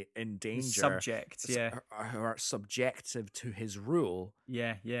inherently in danger, subjects, who are subjective to his rule.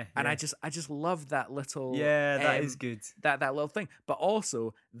 And I just love that little that is good, that little thing. But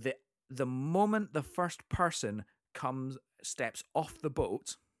also the moment the first person steps off the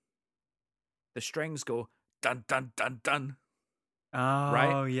boat, the strings go dun dun dun dun. Oh,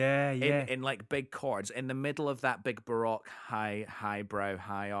 right? Yeah. In like big chords, in the middle of that big Baroque highbrow,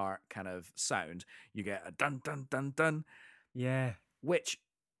 high art kind of sound, you get a dun dun dun dun. Yeah. Which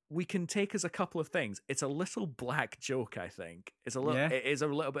we can take as a couple of things. It's a little black joke, I think. It is a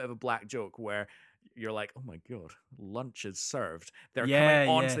little bit of a black joke where you're like, oh my god, lunch is served. They're coming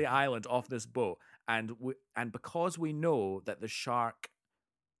onto the island off this boat, and because we know that the shark,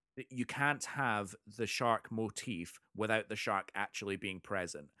 you can't have the shark motif without the shark actually being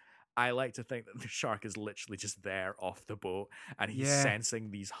present. I like to think that the shark is literally just there off the boat, and he's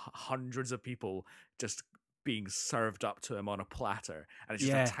sensing these hundreds of people just being served up to him on a platter, and it's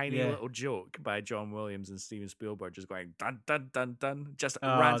just a tiny little joke by John Williams and Steven Spielberg just going dun dun dun dun, just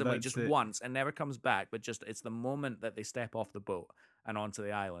randomly, just once, and never comes back, but just it's the moment that they step off the boat and onto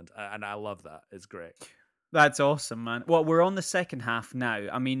the island, and I love that. It's great. That's awesome, man. Well, we're on the second half now.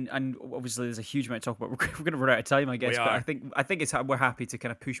 I mean, and obviously there's a huge amount to talk about. We're going to run out of time, I guess. But I think we're happy to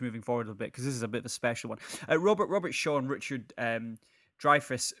kind of push moving forward a little bit because this is a bit of a special one. Robert Shaw and Richard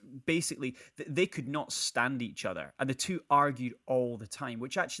Dreyfuss, basically, they could not stand each other, and the two argued all the time,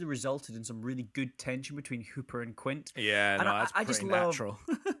 which actually resulted in some really good tension between Hooper and Quint. Yeah, and no, that's I just natural.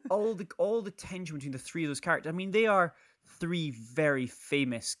 love all the tension between the three of those characters. I mean, they are three very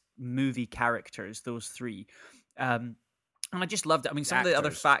famous movie characters, those three. And I just loved it. I mean, some of the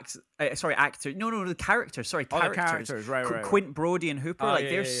other facts. Actors. No, the characters. Sorry, characters. The characters, right. Quint, Brody, and Hooper.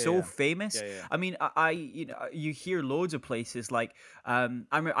 They're so famous. Yeah. I mean, you hear loads of places like,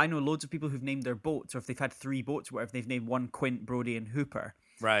 I know loads of people who've named their boats, or if they've had 3 boats, or whatever, they've named one Quint, Brody, and Hooper.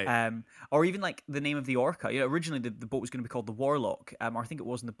 Right. Or even like the name of the orca. Originally the boat was going to be called the Warlock, or I think it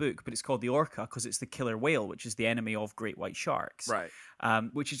was in the book, but it's called the orca because it's the killer whale, which is the enemy of great white sharks. Right.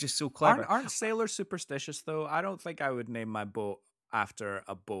 Which is just so clever. Aren't sailors superstitious though? I don't think I would name my boat after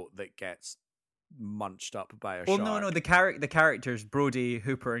a boat that gets munched up by a shark. Well, no, the characters Brody,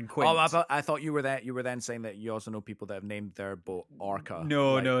 Hooper, and Quint. Oh, I thought you were then saying that you also know people that have named their boat Orca.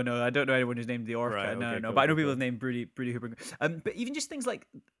 No, I don't know anyone who's named the Orca. Right, no, cool, but I know people have named Brody, Hooper. But even just things like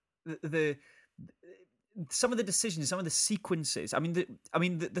the some of the decisions, some of the sequences. I mean,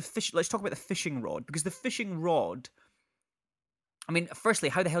 the fish. Let's talk about the fishing rod, because the fishing rod. I mean, firstly,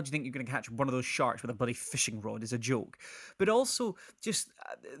 how the hell do you think you're going to catch one of those sharks with a bloody fishing rod is a joke. But also, just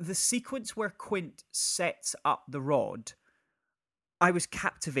the sequence where Quint sets up the rod, I was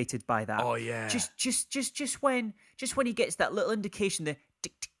captivated by that. Oh yeah. Just when he gets that little indication, the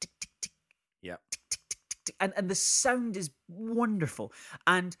tick tick tick tick tick. Yeah. Tick tick tick tick, and the sound is wonderful.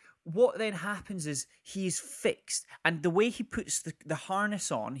 And what then happens is he's fixed, and the way he puts the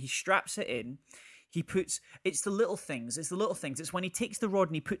harness on, he straps it in. It's the little things. It's when he takes the rod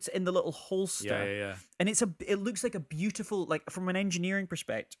and he puts it in the little holster. Yeah. And it looks like a beautiful, like from an engineering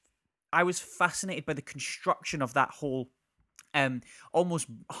perspective, I was fascinated by the construction of that whole almost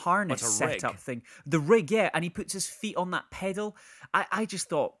harness setup thing. The rig, yeah. And he puts his feet on that pedal. I just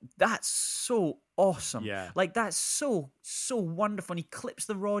thought, that's so awesome. Yeah. Like, that's so wonderful. And he clips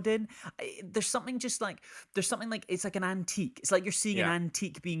the rod in. There's something like it's like an antique. It's like you're seeing an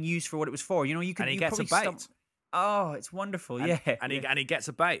antique being used for what it was for. You can. And he you gets a bite. Oh, it's wonderful. And he gets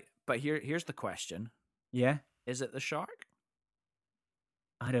a bite. But here's the question. Yeah. Is it the shark?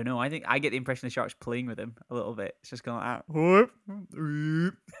 I don't know. I think I get the impression the shark's playing with him a little bit. It's just going like that.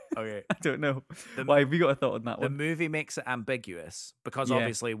 Okay. I don't know. Why have you got a thought on that one? The movie makes it ambiguous because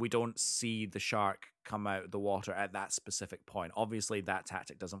obviously we don't see the shark come out of the water at that specific point. Obviously that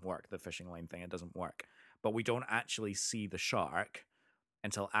tactic doesn't work. The fishing line thing, it doesn't work. But we don't actually see the shark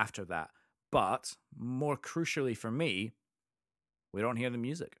until after that. But more crucially for me, we don't hear the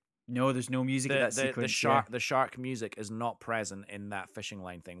music. No, there's no music in that sequence. The shark music is not present in that fishing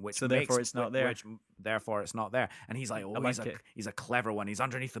line thing, therefore it's not there. Therefore it's not there. And he's like, he's a clever one. He's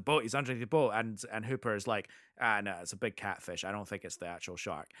underneath the boat. And Hooper is like, no, it's a big catfish. I don't think it's the actual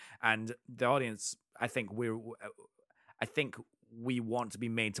shark. And the audience, I think we want to be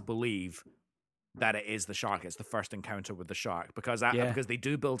made to believe that it is the shark. It's the first encounter with the shark because they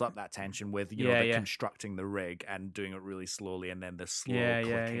do build up that tension with constructing the rig and doing it really slowly, and then the slow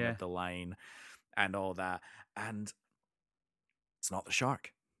clicking of the line and all that. And it's not the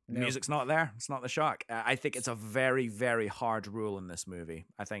shark. The music's not there. It's not the shark. I think it's a very, very hard rule in this movie.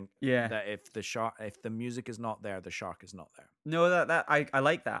 I think that if the music is not there, the shark is not there. No, that I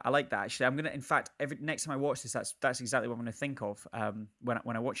like that. I like that actually. I'm gonna, in fact, next time I watch this, that's exactly what I'm gonna think of when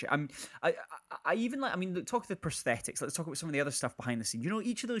I watch it. I even like. I mean, talk of the prosthetics. Let's talk about some of the other stuff behind the scenes.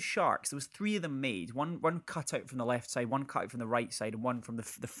 Each of those sharks, there was 3 of them made. One cut out from the left side, one cut out from the right side, and one from the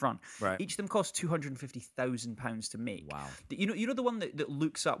front. Right. Each of them cost £250,000 to make. Wow. You know the one that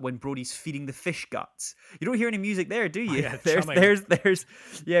looks up when Brody's feeding the fish guts. You don't hear any music there, do you? Yeah, there's when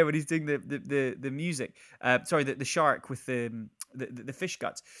he's doing the music. The shark with the fish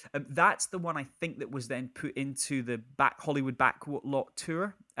guts. That's the one I think that was then put into the Hollywood Backlot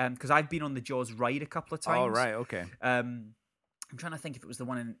tour. Because I've been on the Jaws ride a couple of times. Oh right, okay. I'm trying to think if it was the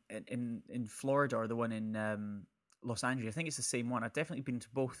one in Florida or the one in Los Angeles. I think it's the same one. I've definitely been to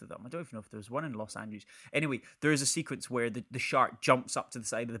both of them. I don't even know if there was one in Los Angeles. Anyway, there is a sequence where the shark jumps up to the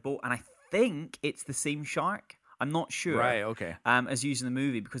side of the boat, and I think it's the same shark. I'm not sure. Right, okay. As used in the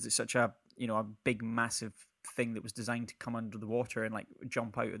movie because it's such a a big massive thing that was designed to come under the water and like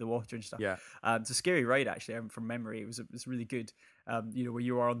jump out of the water and stuff. Yeah. It's a scary ride actually. From memory, it was really good. Where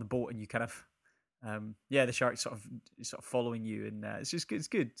you are on the boat and you kind of the shark sort of following you, and it's just good.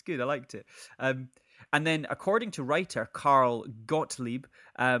 It's good. I liked it. And then according to writer Carl Gottlieb,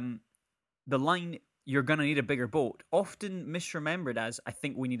 the line you're gonna need a bigger boat, often misremembered as "I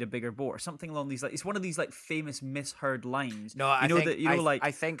think we need a bigger boat" or something along these. Like, it's one of these like famous misheard lines. No, I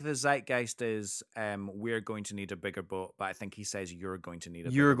think the zeitgeist is we're going to need a bigger boat, but I think he says you're going to need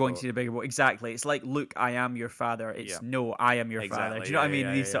a you're bigger going boat. to need a bigger boat. Exactly. It's like, "Look, I am your father." It's no, I am your father. Do you know what I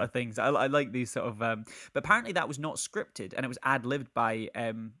mean? These sort of things. I like these sort of. But apparently that was not scripted, and it was ad libbed by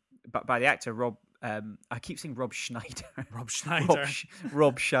the actor Rob. I keep saying Rob Schneider. Rob Schneider.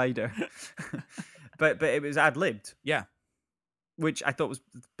 Rob Scheider. but it was ad libbed. Yeah. Which I thought was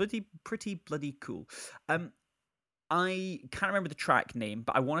pretty bloody cool. I can't remember the track name,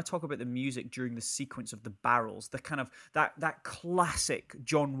 but I want to talk about the music during the sequence of the barrels, the kind of that classic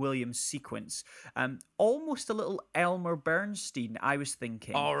John Williams sequence. Almost a little Elmer Bernstein, I was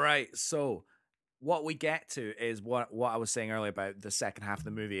thinking. All right, so what we get to is what I was saying earlier about the second half of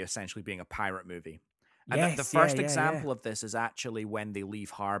the movie essentially being a pirate movie. And the first example of this is actually when they leave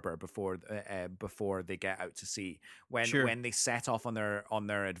harbor before they get out to sea. When they set off on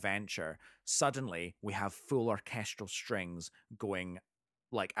their adventure, suddenly we have full orchestral strings going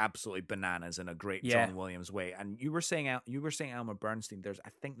like absolutely bananas in a great John Williams way. And you were saying Elmer Bernstein. I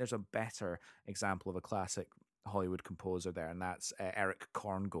think there's a better example of a classic Hollywood composer there, and that's Eric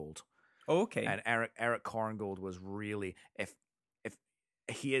Korngold. Oh, okay. And Eric Korngold was really, if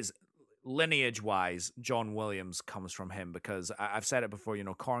he is lineage-wise, John Williams comes from him, because I've said it before,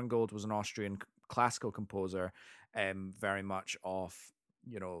 Korngold was an Austrian classical composer, very much of,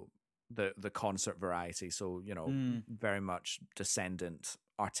 the concert variety. So, very much descendant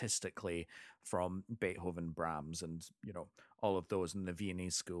artistically from Beethoven, Brahms, and, all of those in the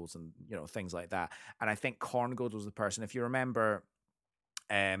Viennese schools and, things like that. And I think Korngold was the person, if you remember,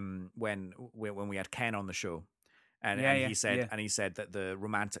 when we had Ken on the show, and he said that the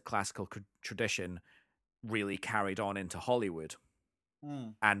romantic classical tradition really carried on into Hollywood,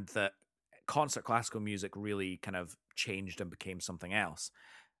 and that concert classical music really kind of changed and became something else.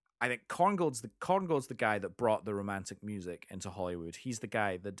 I think Korngold's the guy that brought the romantic music into Hollywood. He's the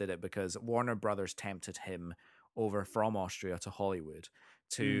guy that did it because Warner Brothers tempted him over from Austria to Hollywood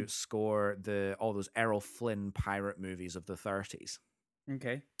to score all those Errol Flynn pirate movies of the 30s.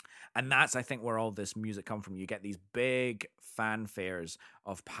 Okay. And that's, I think, where all this music comes from. You get these big fanfares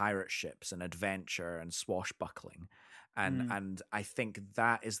of pirate ships and adventure and swashbuckling. And I think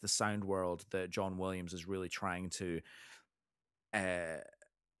that is the sound world that John Williams is really trying to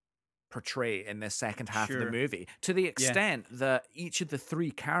portray in this second half of the movie, to the extent that each of the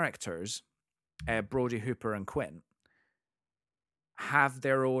three characters, Brody, Hooper, and Quint, have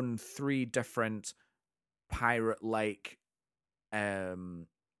their own three different pirate-like themes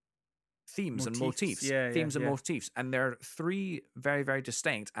and motifs. And motifs. And they're three very, very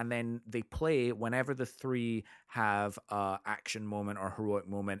distinct. And then they play whenever the three have a action moment or heroic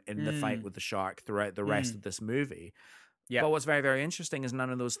moment in the fight with the shark throughout the rest of this movie. But what's very, very interesting is none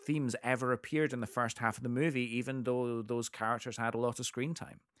of those themes ever appeared in the first half of the movie, even though those characters had a lot of screen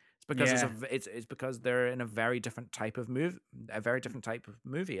time. It's because it's because they're in a very different type of movie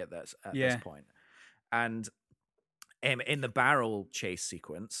at this point. And in the barrel chase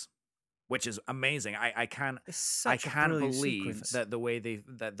sequence, which is amazing. I can't believe that the way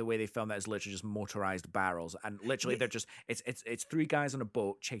they filmed that is literally just motorized barrels, and literally they're just it's three guys on a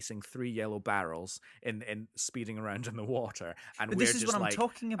boat chasing three yellow barrels in speeding around in the water, and this is what I'm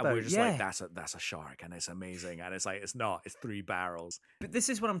talking about. And we're just like, that's a shark, and it's amazing, and it's like it's three barrels. But this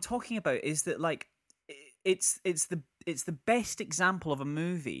is what I'm talking about, is that like it's the best example of a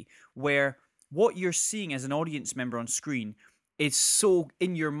movie where what you're seeing as an audience member on screen is so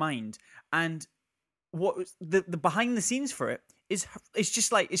in your mind, and what the behind the scenes for it is, it's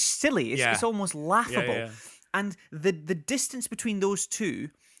just like, it's silly, it's almost laughable. And the distance between those two,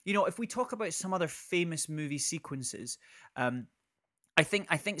 if we talk about some other famous movie sequences, I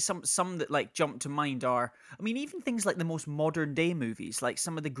think some that like jump to mind are, even things like the most modern day movies, like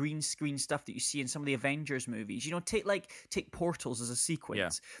some of the green screen stuff that you see in some of the Avengers movies. Take Portals as a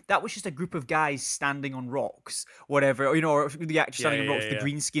sequence. That was just a group of guys standing on rocks, whatever, or the actors standing on rocks, the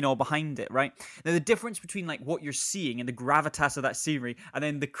green screen all behind it, right? Now the difference between like what you're seeing and the gravitas of that scenery, and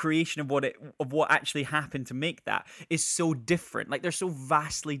then the creation of what actually happened to make that, is so different. Like, they're so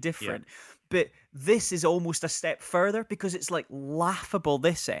vastly different. But this is almost a step further, because it's like laughable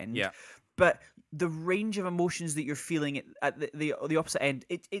this end. But the range of emotions that you're feeling at the opposite end,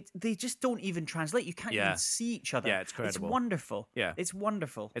 they just don't even translate. You can't even see each other. It's incredible. It's wonderful. It's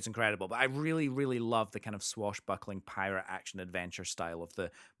wonderful. It's incredible. But I really, really love the kind of swashbuckling pirate action adventure style of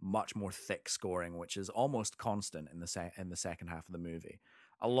the much more thick scoring, which is almost constant in the second half of the movie.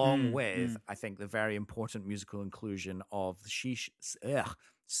 Along with, I think, the very important musical inclusion of sea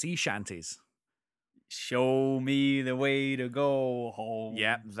shanties. Show me the way to go home.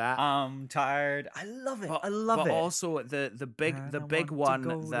 Yeah, that. I'm tired. I love it. But, I love but it. also the big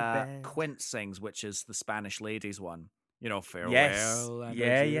one that Quint sings, which is the Spanish Ladies one. You know, farewell. Yes. And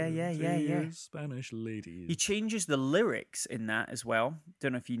Yeah. Spanish ladies. He changes the lyrics in that as well.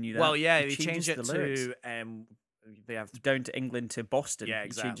 Don't know if you knew that. Well, yeah, he changed it to they have down to England to Boston. Yeah,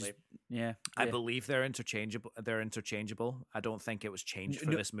 exactly. Yeah, I believe they're interchangeable. I don't think it was changed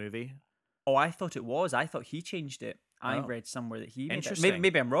for this movie. Oh, I thought it was. I thought he changed it. I read somewhere that he made it.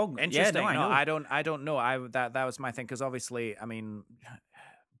 Maybe I'm wrong. Interesting. Yeah, no, I don't know. That was my thing, because obviously, I mean,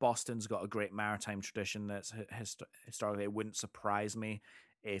 Boston's got a great maritime tradition that's historically. It wouldn't surprise me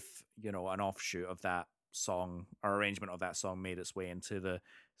if, you know, an offshoot of that song or arrangement of that song made its way into the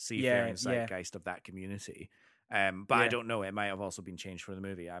seafaring zeitgeist of that community. But I don't know. It might have also been changed for the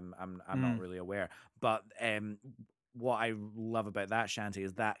movie. I'm not really aware. But what I love about that shanty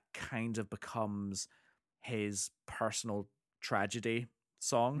is that kind of becomes his personal tragedy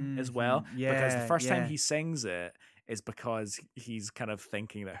song as well. Because the first time he sings it is because he's kind of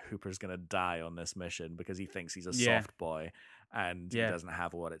thinking that Hooper's going to die on this mission, because he thinks he's a soft boy and he doesn't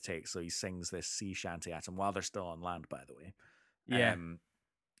have what it takes. So he sings this sea shanty at him while they're still on land, by the way. Yeah.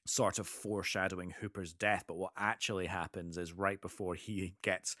 Sort of foreshadowing Hooper's death. But what actually happens is right before he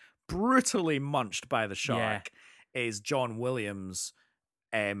gets brutally munched by the shark is John Williams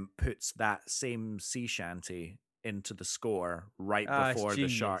puts that same sea shanty into the score right before the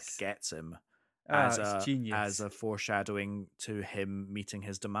shark gets him, as a foreshadowing to him meeting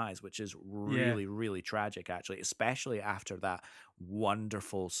his demise, which is really, really tragic, actually, especially after that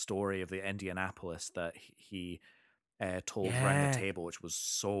wonderful story of the Indianapolis that he told around the table, which was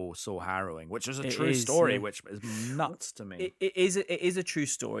so harrowing, which is a true story, which is nuts to me. It is a true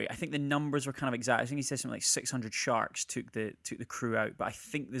story. I think the numbers were kind of exact. I think he said something like 600 sharks took the crew out, but I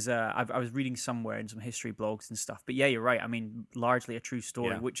think there's I was reading somewhere in some history blogs and stuff. But yeah, you're right. I mean, largely a true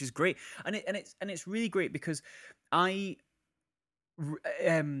story, which is great, and it's really great because I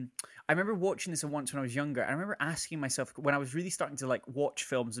remember watching this once when I was younger. I remember asking myself, when I was really starting to like watch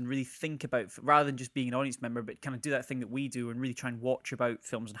films and really think about, rather than just being an audience member, but kind of do that thing that we do and really try and watch about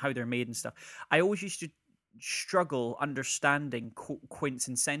films and how they're made and stuff. I always used to struggle understanding Quint's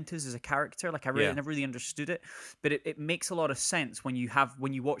incentives as a character. Like I never really understood it, but it makes a lot of sense when you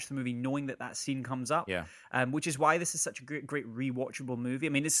watch the movie knowing that scene comes up. Which is why this is such a great rewatchable movie. I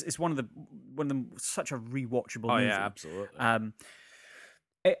mean, it's one of them such a rewatchable movie. Oh yeah, absolutely.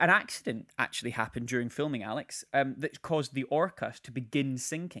 An accident actually happened during filming, Alex, that caused the Orca to begin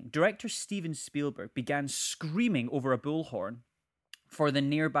sinking. Director Steven Spielberg began screaming over a bullhorn for the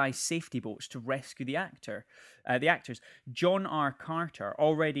nearby safety boats to rescue the actors. John R. Carter,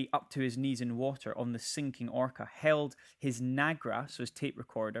 already up to his knees in water on the sinking Orca, held his Nagra, so his tape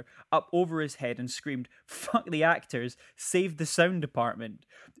recorder, up over his head and screamed, "Fuck the actors, save the sound department."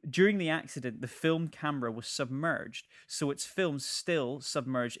 During the accident, the film camera was submerged, so its film, still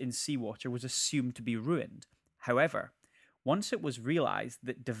submerged in seawater, was assumed to be ruined. However, once it was realized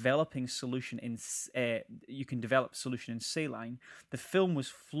that you can develop solution in saline, the film was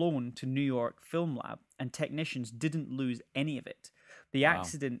flown to New York Film Lab, and technicians didn't lose any of it. The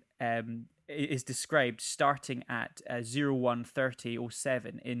accident is described starting at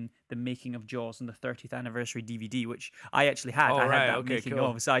 01/30/07 in the Making of Jaws on the 30th anniversary DVD, which I actually had. I had that making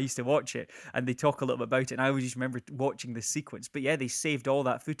of, so I used to watch it, and they talk a little bit about it, and I always just remember watching the sequence. But yeah, they saved all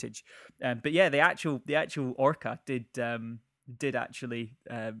that footage. But yeah, the actual Orca did actually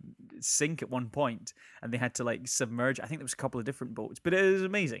sink at one point, and they had to like submerge. I think there was a couple of different boats, but it was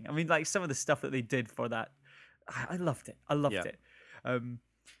amazing. I mean, like some of the stuff that they did for that, I loved it. It.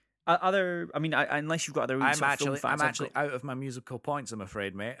 Unless you've got other. I'm actually out of my musical points, I'm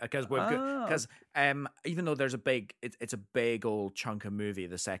afraid, mate. Because even though there's it's a big old chunk of movie.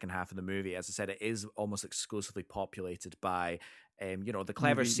 The second half of the movie, as I said, it is almost exclusively populated by the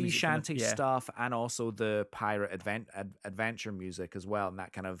clever sea shanty stuff, and also the pirate adventure music as well, and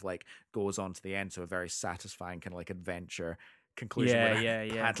that kind of like goes on to the end, so a very satisfying kind of like adventure conclusion,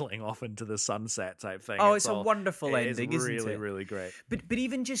 paddling off into the sunset type thing. Oh, it's a wonderful ending, isn't it? Really, really great. But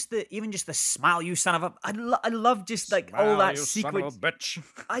even just the smile, you son of a, I love just like all that sequence. Son of a bitch.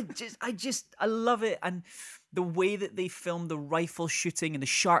 I love it, and the way that they filmed the rifle shooting and the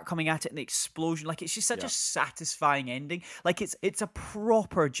shark coming at it and the explosion, like it's just such a satisfying ending. Like it's a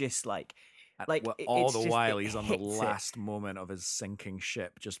proper just like. All the while he's on the last moment of his sinking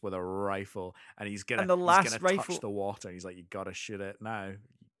ship, just with a rifle, and he's gonna touch the water. And he's like, "You gotta shoot it now."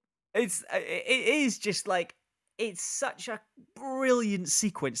 It is just like it's such a brilliant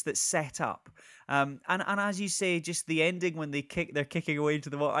sequence that's set up, And as you say, just the ending when they're kicking away into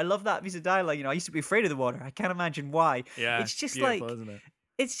the water. I love that piece of dialogue. I used to be afraid of the water. I can't imagine why. Yeah, it's just beautiful, like isn't it?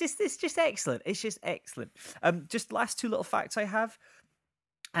 it's just excellent. It's just excellent. Just last two little facts I have.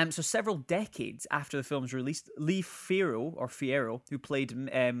 So several decades after the film's release, Lee Fierro, who played Lee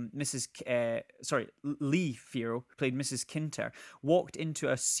Fierro, who played Mrs. Kinter, walked into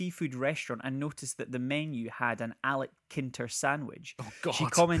a seafood restaurant and noticed that the menu had an Alec Kinter sandwich. Oh God! She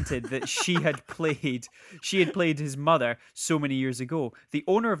commented that she had played his mother so many years ago. The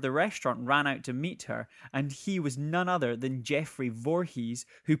owner of the restaurant ran out to meet her, and he was none other than Jeffrey Voorhees,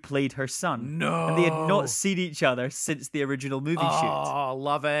 who played her son. No, and they had not seen each other since the original movie shoot. Oh,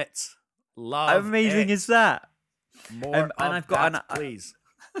 love it! How amazing is that? More and I've got please.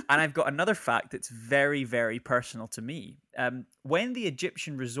 And I've got another fact that's very, very personal to me. When the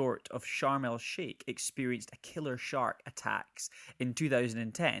Egyptian resort of Sharm el-Sheikh experienced a killer shark attacks in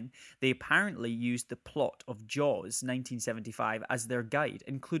 2010, they apparently used the plot of Jaws 1975 as their guide,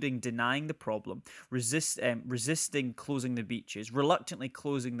 including denying the problem, resisting closing the beaches, reluctantly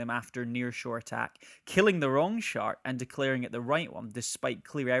closing them after near-shore attack, killing the wrong shark and declaring it the right one despite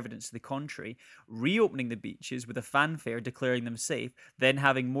clear evidence to the contrary, reopening the beaches with a fanfare declaring them safe, then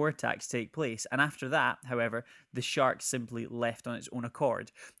having more attacks take place. And after that, however, the shark simply left on its own accord.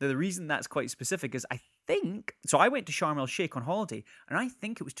 Now, the reason that's quite specific is I went to Sharm el-Sheikh on holiday, and I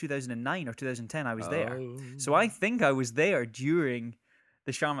think it was 2009 or 2010 I was there. So I think I was there during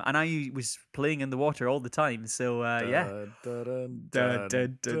the Sharm, and I was playing in the water all the time. So yeah,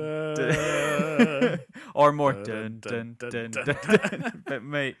 or more, but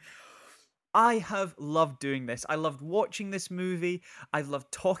mate. I have loved doing this. I loved watching this movie. I've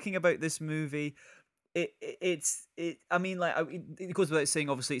loved talking about this movie. It goes without saying,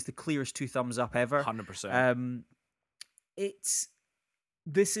 obviously, it's the clearest 2 thumbs up ever. 100%.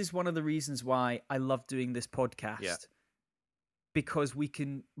 This is one of the reasons why I love doing this podcast. Yeah. Because we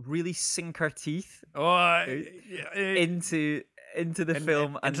can really sink our teeth into the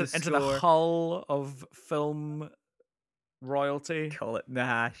film and into the hull of film royalty. Call it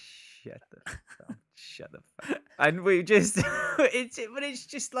shut the fuck. And we just it's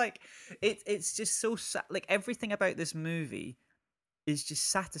just like it's just so like everything about this movie is just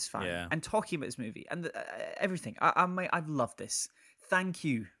satisfying. Yeah. And talking about this movie and everything, I've loved this. Thank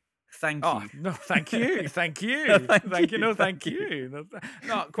you. No, thank you. Thank you. Thank you.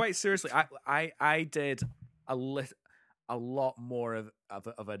 No, quite seriously, I did a lot more of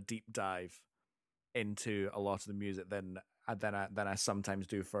a deep dive into a lot of the music than I sometimes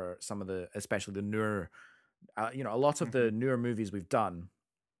do for some of the, especially the newer, a lot of the newer movies we've done.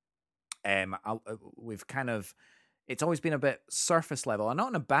 We've kind of, it's always been a bit surface level, and not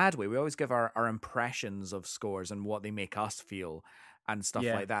in a bad way. We always give our impressions of scores and what they make us feel and stuff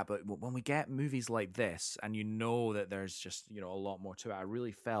like that. But when we get movies like this, and that there's just a lot more to it, I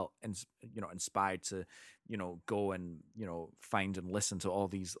really felt inspired to go and find and listen to all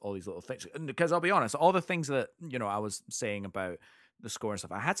these little things. Because I'll be honest, all the things that I was saying about the score and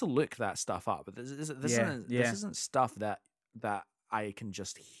stuff, I had to look that stuff up. But this isn't stuff that I can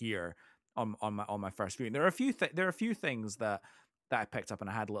just hear on my first viewing. There are a few things that I picked up and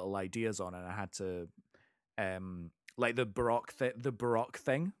I had little ideas on, and I had to like the Baroque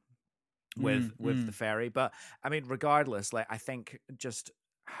thing with the ferry. But I mean, regardless, like I think just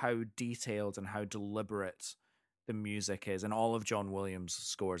how detailed and how deliberate the music is, and all of John Williams'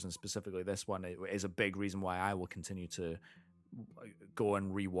 scores, and specifically this one, is a big reason why I will continue to go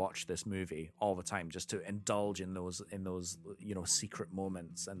and rewatch this movie all the time, just to indulge in those secret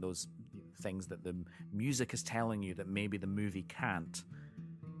moments and those things that the music is telling you that maybe the movie can't.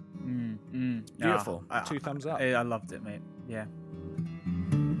 Beautiful. 2 thumbs up. I loved it, mate. Yeah.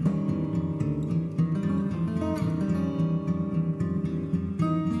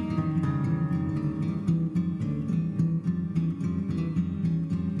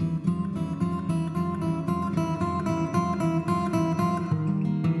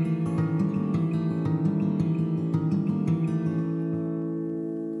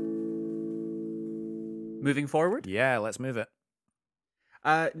 Moving forward? Yeah, let's move it.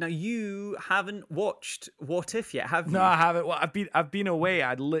 Now you haven't watched What If yet, have you? No, I haven't. Well, I've been away.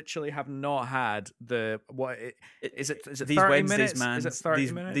 I literally have not had is it these 30 Wednesdays, minutes? man. Is it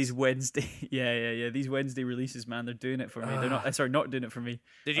 30 minutes? These Wednesday, yeah. These Wednesday releases, man. They're doing it for me. They're not doing it for me.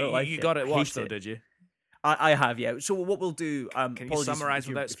 Did you? You got it watched though, did you? I have, yeah. So what we'll do? Can you summarize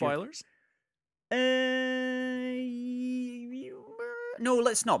without spoilers? No,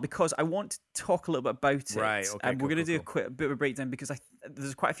 let's not, because I want to talk a little bit about it. Right, okay. We're going to do a bit of a breakdown, because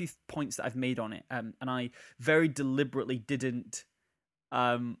there's quite a few points that I've made on it, and I very deliberately didn't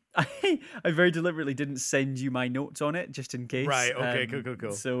I very deliberately didn't send you my notes on it just in case. Right. Okay.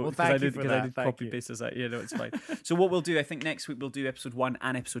 Cool. So well, thank you for that. I did copy paste this out. Yeah, no, it's fine. So what we'll do, I think next week we'll do episode 1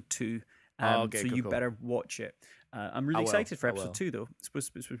 and episode 2. So you better watch it. I'm really excited for episode 2, though. It's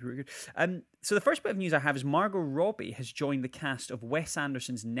supposed to be pretty good. So the first bit of news I have is Margot Robbie has joined the cast of Wes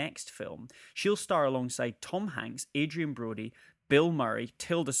Anderson's next film. She'll star alongside Tom Hanks, Adrian Brody, Bill Murray,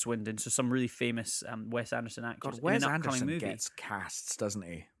 Tilda Swinton, so some really famous Wes Anderson actors. God, Wes Anderson gets casts, doesn't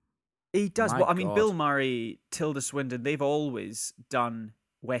he? He does. Well, I mean, Bill Murray, Tilda Swinton, they've always done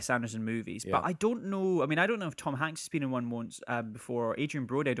Wes Anderson movies, but I don't know. I mean, I don't know if Tom Hanks has been in one once before. Or Adrian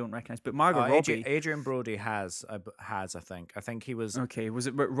Brody, I don't recognize, but Margot Robbie. Adrian Brody has. I think he was. Okay, was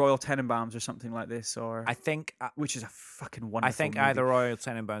it Royal Tenenbaums or something like this, or I think, which is a fucking wonderful. I think movie. either Royal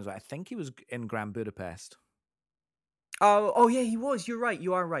Tenenbaums. I think he was in Grand Budapest. Oh yeah, he was. You're right.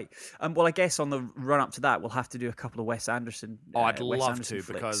 You are right. Well, I guess on the run up to that, we'll have to do a couple of Wes Anderson. I'd Wes love Anderson to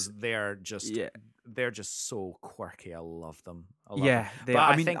flicks. because they're just so quirky. I love them.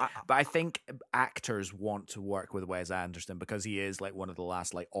 I think actors want to work with Wes Anderson because he is like one of the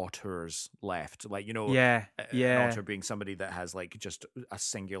last like auteurs left. Like, you know, an auteur being somebody that has like just a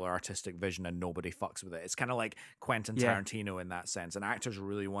singular artistic vision and nobody fucks with it. It's kind of like Quentin Tarantino in that sense. And actors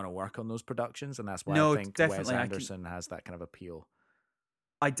really want to work on those productions, and that's why I think Wes Anderson has that kind of appeal.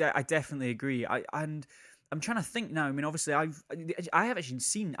 I definitely agree. And I'm trying to think now. I mean, obviously, I have actually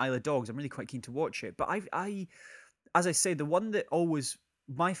seen Isle of Dogs. I'm really quite keen to watch it. But I as I say, the one that always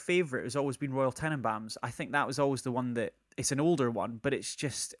my favorite has always been Royal Tenenbaums. I think that was always the one that it's an older one, but it's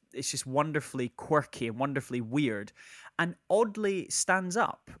just wonderfully quirky and wonderfully weird, and oddly stands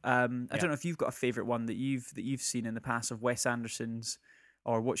up. I don't know if you've got a favorite one that you've seen in the past of Wes Anderson's,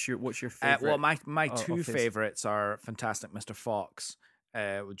 or what's your favorite? Well, my two favorites are Fantastic Mr. Fox.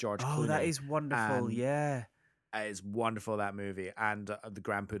 With George Clooney. Oh, that is wonderful. It is wonderful, that movie, and the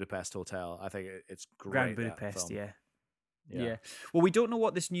Grand Budapest Hotel. I think it's great. Grand Budapest, yeah. Well, we don't know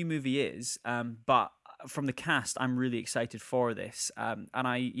what this new movie is, but from the cast, I'm really excited for this. And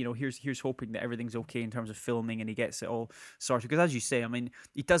here's hoping that everything's okay in terms of filming and he gets it all sorted. Because as you say, I mean,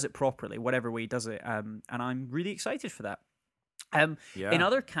 he does it properly, whatever way he does it. And I'm really excited for that. In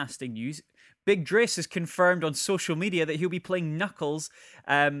other casting news, Big Driss has confirmed on social media that he'll be playing Knuckles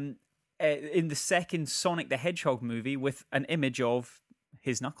in the second Sonic the Hedgehog movie with an image of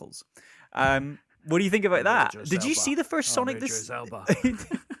his Knuckles. What do you think about that? Did you see the first Sonic this? Did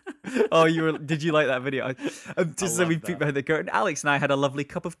you like that video? Just so we peek behind the curtain. Alex and I had a lovely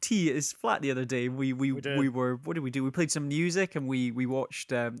cup of tea at his flat the other day. We were, what did we do? We played some music and we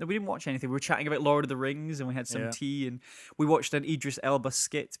watched. We didn't watch anything. We were chatting about Lord of the Rings and we had some tea and we watched an Idris Elba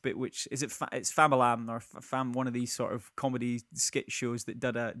skit. But which is it? It's Famalam or one of these sort of comedy skit shows that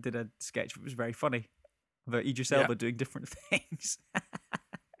did a sketch. It was very funny about Idris Elba doing different things.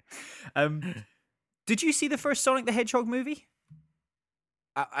 Did you see the first Sonic the Hedgehog movie?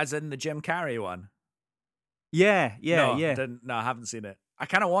 As in the Jim Carrey one? Yeah. No, I haven't seen it. I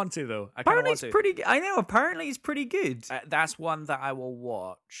kind of want to, though. Apparently it's pretty good. I know, apparently it's pretty good. That's one that I will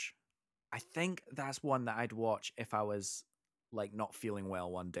watch. I think that's one that I'd watch if I was, like, not feeling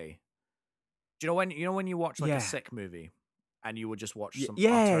well one day. Do you know when you watch, like, a sick movie and you would just watch some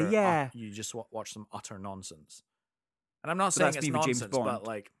you just watch some utter nonsense? And I'm not saying it's nonsense, but,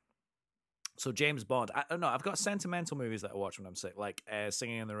 like... So James Bond, I don't know. I've got sentimental movies that I watch when I'm sick, like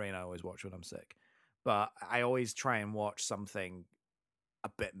Singing in the Rain. I always watch when I'm sick, but I always try and watch something a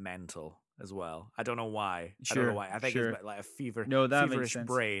bit mental as well. I don't know why. I don't know why. I think it's like a feverish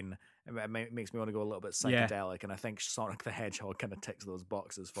brain. It makes me want to go a little bit psychedelic, and I think Sonic the Hedgehog kind of ticks those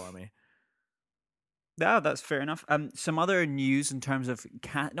boxes for me. No, that's fair enough. Some other news in terms of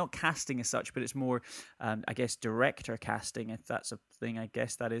not casting as such, but it's more, I guess, director casting, if that's a thing. I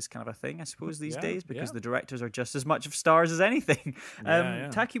guess that is kind of a thing, I suppose, these days, because the directors are just as much of stars as anything.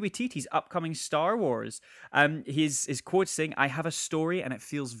 Taika Waititi's upcoming Star Wars, his quote saying, "I have a story and it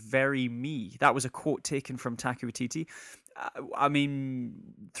feels very me." That was a quote taken from Taika Waititi. I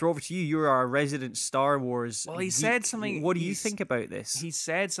mean, throw over to you. You're our resident Star Wars. Well, he said something. What do you think about this? He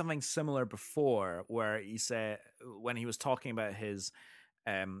said something similar before, where he said when he was talking about his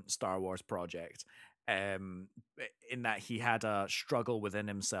Star Wars project, in that he had a struggle within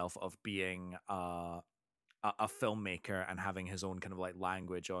himself of being a filmmaker and having his own kind of like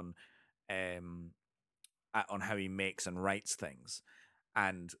language on how he makes and writes things,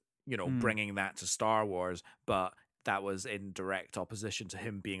 and bringing that to Star Wars, but that was in direct opposition to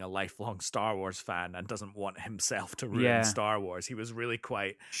him being a lifelong Star Wars fan and doesn't want himself to ruin Star Wars. He was really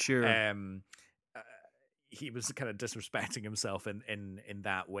quite he was kind of disrespecting himself in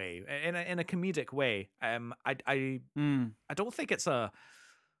that way, in a comedic way. I don't think it's a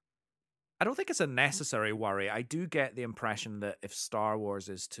necessary worry. I do get the impression that if Star Wars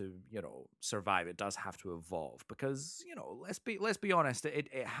is to, survive, it does have to evolve because, let's be honest,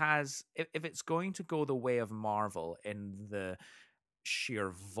 it has, if it's going to go the way of Marvel in the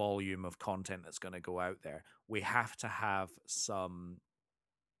sheer volume of content that's going to go out there, we have to have some,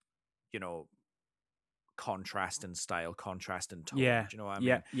 contrast in style, contrast in tone. Yeah. Do you know what I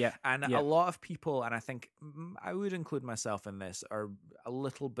mean? Yeah. And a lot of people, and I think I would include myself in this, are a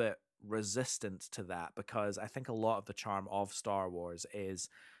little bit resistant to that because I think a lot of the charm of Star Wars is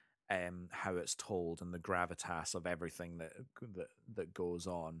how it's told and the gravitas of everything that goes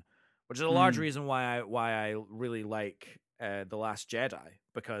on, which is a large reason why I really like The Last Jedi,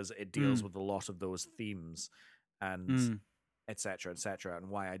 because it deals with a lot of those themes and etc., etc., and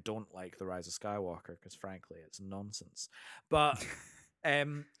why I don't like The Rise of Skywalker, because frankly it's nonsense. But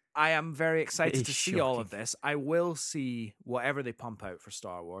I am very excited to see all of this. I will see whatever they pump out for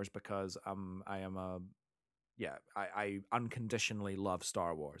Star Wars because I unconditionally love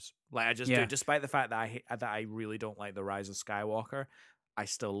Star Wars. Like I just do, despite the fact that I really don't like The Rise of Skywalker. I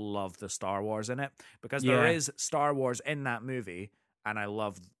still love the Star Wars in it because there is Star Wars in that movie, and I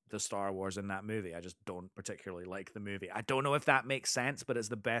love the Star Wars in that movie. I just don't particularly like the movie. I don't know if that makes sense, but it's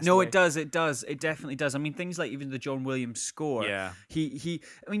the best. No, way. it does. It does. It definitely does. I mean, things like even the John Williams score. Yeah.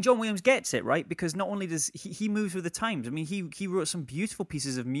 John Williams gets it, right? Because not only does he moves with the times. I mean, he wrote some beautiful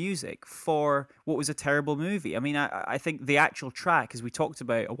pieces of music for what was a terrible movie. I mean, I think the actual track, as we talked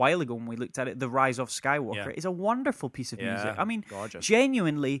about a while ago when we looked at it, The Rise of Skywalker, is a wonderful piece of music. I mean, gorgeous.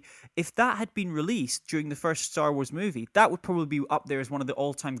 Genuinely, if that had been released during the first Star Wars movie, that would probably be up there as one of the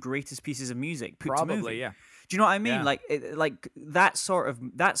all-time greatest pieces of music put to movie. Yeah. Do you know what I mean? Yeah. Like that sort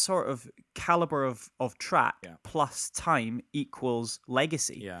of caliber of track plus time equals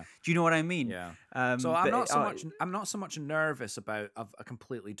legacy. Yeah. Do you know what I mean? Yeah. So I'm not so much nervous about a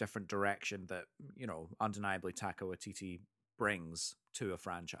completely different direction that undeniably Taika Waititi brings to a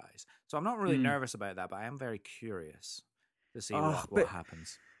franchise. So I'm not really nervous about that, but I am very curious to see what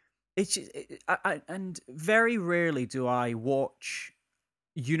happens. It's just, and very rarely do I watch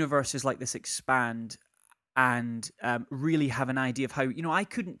universes like this expand and really have an idea of how, I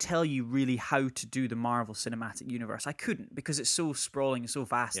couldn't tell you really how to do the Marvel Cinematic Universe. I couldn't, because it's so sprawling and so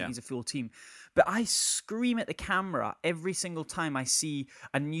vast and he's a full team. But I scream at the camera every single time I see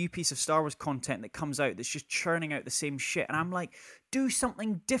a new piece of Star Wars content that comes out that's just churning out the same shit. And I'm like, do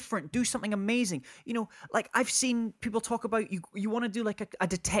something different, do something amazing. Like I've seen people talk about you want to do like a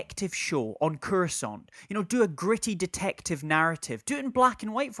detective show on Coruscant. Do a gritty detective narrative. Do it in black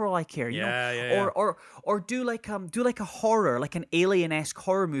and white for all I care. Or do like a horror, like an alien-esque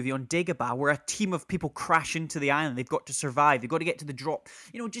horror movie on Dagobah where a team of people crash into the island. They've got to survive. They've got to get to the drop.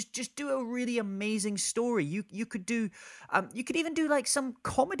 Just do a really amazing story. You could do you could even do like some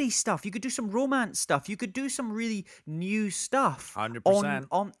comedy stuff. You could do some romance stuff. You could do some really new stuff. 100%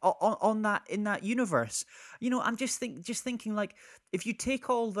 on that, in that universe. I'm just thinking like, if you take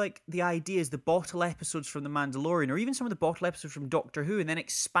all like the ideas, the bottle episodes from The Mandalorian, or even some of the bottle episodes from Doctor Who, and then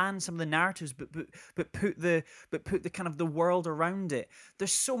expand some of the narratives, but put the kind of the world around it.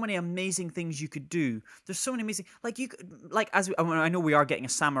 There's so many amazing things you could do. There's so many amazing, I know we are getting a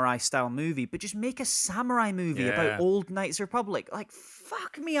samurai style movie, but just make a samurai movie about old Knights Republic. Like,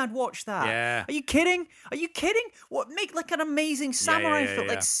 fuck me, I'd watch that. Yeah. Are you kidding? What, make like an amazing samurai film,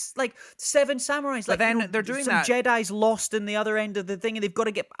 like Seven Samurais. But then they're doing some that. Jedi's lost in the other end of the thing, and they've got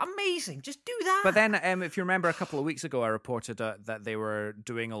to get amazing. Just do that. But then, if you remember, a couple of weeks ago, I reported that they were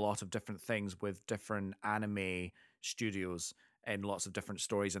doing a lot of different things with different anime studios and lots of different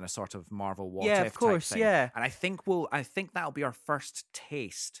stories in a sort of Marvel what if of course, type thing. yeah. And I think that'll be our first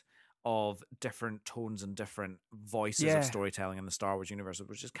taste of different tones and different voices of storytelling in the Star Wars universe,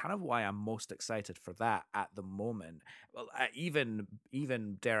 which is kind of why I'm most excited for that at the moment. Well,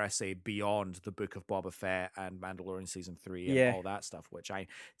 even dare I say, beyond the Book of Boba Fett and Mandalorian season 3 and all that stuff, which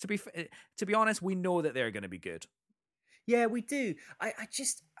to be honest, we know that they're going to be good. Yeah, we do. I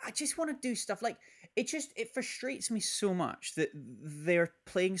just want to do stuff like it frustrates me so much that they're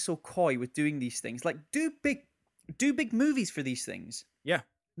playing so coy with doing these things. Like, do big movies for these things. Yeah.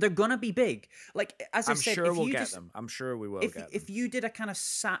 They're gonna be big. Like, as I said, sure we'll get them. I'm sure we will get them. If you did a kind of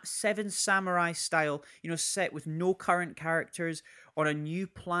Seven Samurai style, set with no current characters on a new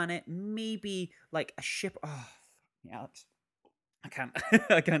planet, maybe like a ship. Oh, Alex, I can't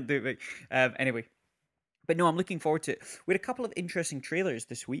do it. Anyway, but no, I'm looking forward to it. We had a couple of interesting trailers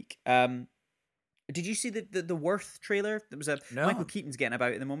this week. Did you see the Worth trailer? There was a Michael No. Keaton's getting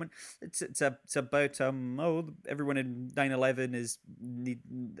about at the moment. It's about everyone in 9/11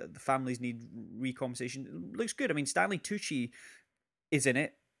 the families need recompensation. It looks good. I mean, Stanley Tucci is in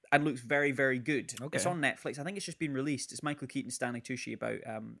it and looks very, very good. Okay. It's on Netflix. I think it's just been released. It's Michael Keaton, Stanley Tucci, about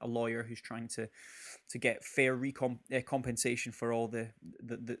a lawyer who's trying to get fair compensation for all the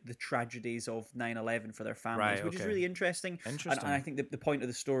tragedies of 9/11 for their families, Right, which is okay. really interesting. Interesting. And I think the point of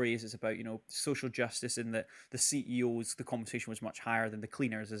the story is it's about, social justice, in that the CEOs, the compensation was much higher than the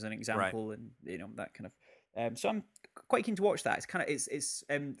cleaners, as an example, and that kind of. So I'm quite keen to watch that. It's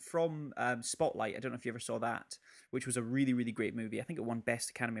from Spotlight. I don't know if you ever saw that, which was a really, really great movie. I think it won Best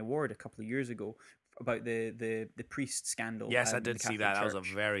Academy Award a couple of years ago, about the priest scandal. Yes, I in the did see Catholic that. That was a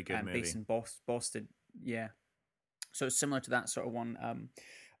Church, very good movie. based in Boston. Yeah, so it's similar to that sort of one.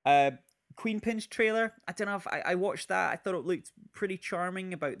 Queen Pins trailer. I don't know if I watched that. I thought it looked pretty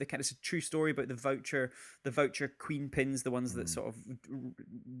charming, about the kind of, it's a true story about the voucher Queen Pins, the ones that sort of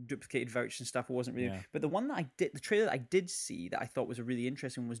duplicated vouchers and stuff. It wasn't really, but the one that the trailer that I did see that I thought was a really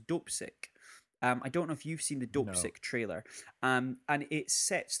interesting one was Dopesick. I don't know if you've seen the Dopesick trailer, and it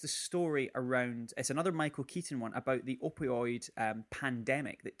sets the story around. It's another Michael Keaton one about the opioid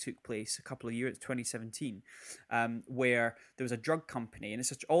pandemic that took place a couple of years, 2017, where there was a drug company, and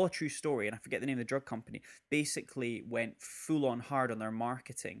it's all a true story, and I forget the name of the drug company, basically went full on hard on their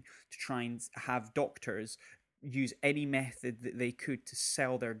marketing to try and have doctors use any method that they could to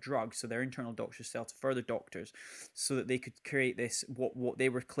sell their drugs, so their internal doctors sell to further doctors, so that they could create this what they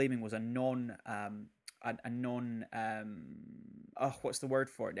were claiming was a non what's the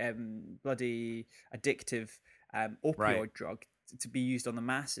word for it, bloody addictive opioid drug to be used on the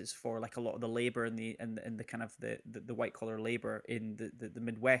masses for like a lot of the labor and the kind of the white collar labor in the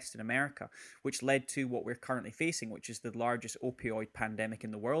Midwest in America, which led to what we're currently facing, which is the largest opioid pandemic in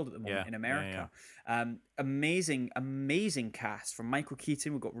the world at the moment in America. Amazing cast from Michael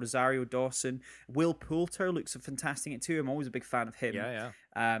Keaton. We've got Rosario Dawson. Will Poulter looks fantastic in it too. I'm always a big fan of him.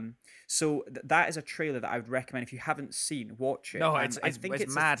 So that is a trailer that I would recommend. If you haven't seen, watch it. No, I think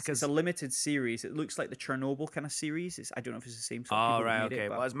it's mad because it's a limited series. It looks like the Chernobyl kind of series. I don't know if it's the same sort of people right, that made okay. it,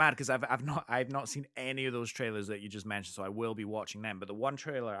 but... Well, it's mad because I've not seen any of those trailers that you just mentioned, so I will be watching them. But the one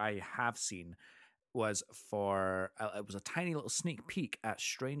trailer I have seen was for it was a tiny little sneak peek at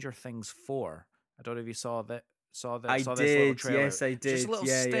Stranger Things 4. I don't know if you saw that. This little trailer. Yes, I did. Just a little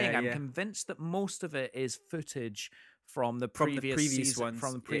sting. Yeah. I'm convinced that most of it is footage from the previous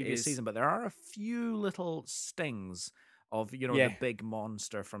season, but there are a few little stings of the big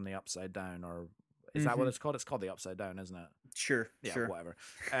monster from the Upside Down, or is that what it's called? It's called the Upside Down, isn't it? Sure. Whatever.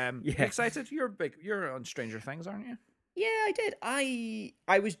 You excited? You're on Stranger Things, aren't you? Yeah, I did.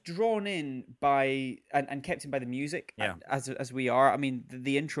 I was drawn in by and kept in by the music, as we are. I mean,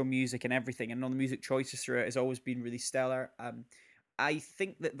 the intro music and everything, and all the music choices through it has always been really stellar. I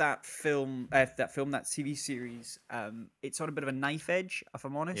think that TV series, it's on a bit of a knife edge, if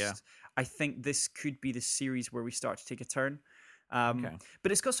I'm honest. Yeah. I think this could be the series where we start to take a turn.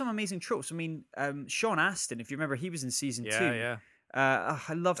 But it's got some amazing tropes. I mean, Sean Astin, if you remember, he was in season 2. Yeah.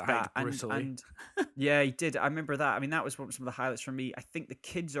 I loved that. And yeah, he did. I remember that. I mean, that was some of the highlights for me. I think the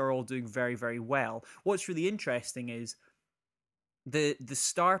kids are all doing very, very well. What's really interesting is the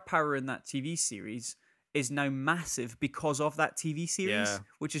star power in that TV series is now massive because of that TV series,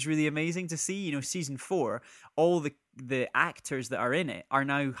 which is really amazing to see. Season 4, all the actors that are in it are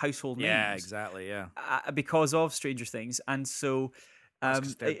now household names. Yeah, exactly. Yeah, because of Stranger Things, and so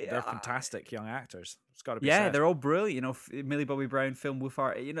they're fantastic young actors. It's got to be said. They're all brilliant. Millie Bobby Brown, Film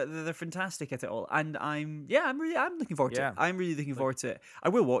Wolfhard. They're fantastic at it all, and I'm looking forward to it. I'm really looking forward to it. I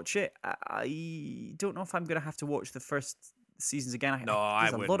will watch it. I don't know if I'm going to have to watch the first seasons again.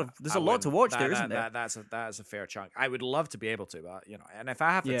 There's a lot to watch there, isn't there? That's a fair chunk. I would love to be able to, but and if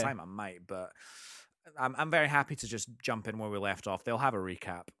I have the time, I might. But I'm very happy to just jump in where we left off. They'll have a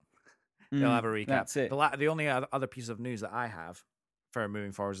recap. That's it. The only other piece of news that I have for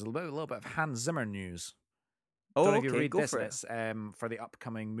moving forward is a little bit of Hans Zimmer news. Oh, don't know okay, if you read go this. for it. It's for the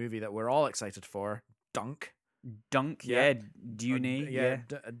upcoming movie that we're all excited for, Dunk. Dune. Dunny.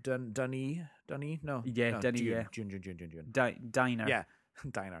 No. Yeah, Dunny. June. Diner. Yeah,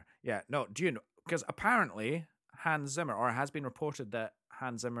 Diner. Yeah, no, Dune. Because apparently Hans Zimmer, or it has been reported that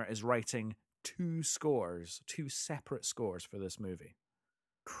Hans Zimmer is writing two separate scores for this movie.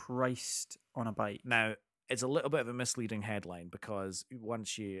 Christ on a bike. Now, it's a little bit of a misleading headline because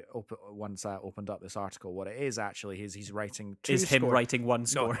once I opened up this article, what it is actually is he's writing two scores. Him writing one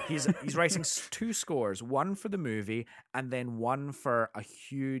score. No, he's writing two scores, one for the movie and then one for a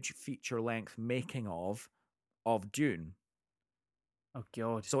huge feature-length making of Dune. Oh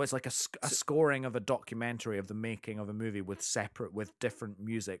God! So it's like a scoring of a documentary of the making of a movie with different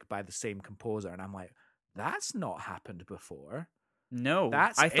music by the same composer, and I'm like, that's not happened before. No,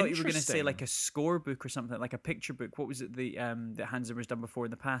 That's I thought you were going to say interesting. like a score book or something, like a picture book. What was it that Hans Zimmer's done before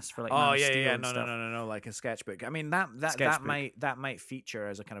in the past for like Oh Man of yeah, Steel yeah, and no, stuff? no, like a sketchbook. I mean that Sketchbook. might feature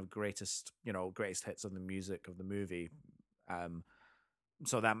as a kind of greatest hits of the music of the movie.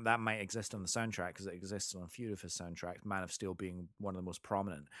 So that might exist on the soundtrack because it exists on a few of his soundtracks, Man of Steel being one of the most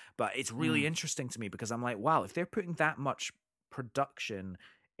prominent. But it's really interesting to me because I'm like, wow, if they're putting that much production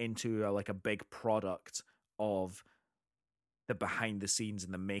into like a big product of the behind the scenes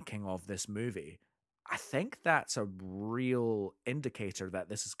and the making of this movie, I think that's a real indicator that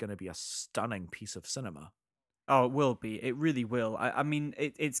this is going to be a stunning piece of cinema. Oh, it will be. It really will. I mean,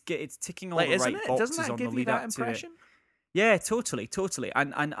 it's ticking all the right boxes Doesn't that on give the you lead that up to it. impression? Yeah, totally.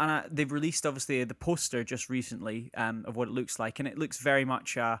 And they've released obviously the poster just recently of what it looks like, and it looks very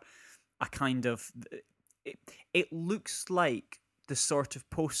much a kind of. It looks like the sort of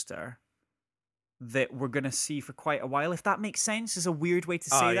poster that we're going to see for quite a while, if that makes sense. Is a weird way to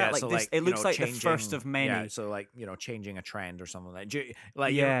say that. Like so this, it looks like the first of many. Yeah, so like changing a trend or something like.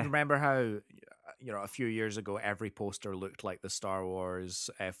 Like yeah. You remember how a few years ago every poster looked like the Star Wars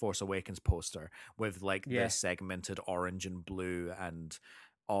Force Awakens poster with like the segmented orange and blue and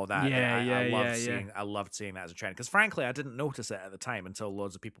all that. I loved seeing that as a trend because frankly I didn't notice it at the time until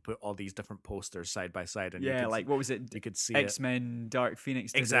loads of people put all these different posters side by side and like what was it? You could see X-Men Dark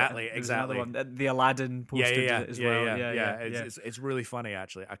Phoenix. Exactly. Another one, the Aladdin poster did it as well. It's really funny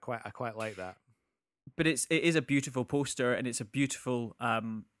actually. I quite like that. But it is a beautiful poster and it's a beautiful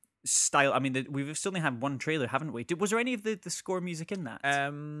style. I mean, we've still only had one trailer, haven't we? Was there any of the score music in that?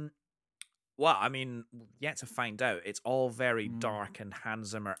 Well, I mean, yet to find out. It's all very dark and Hans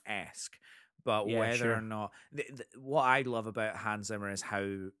Zimmer-esque, but whether or not... what I love about Hans Zimmer is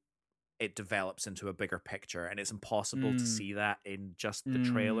how it develops into a bigger picture, and it's impossible to see that in just the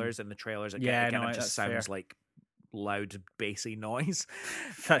trailers. In the trailers, it just sounds like loud, bassy noise.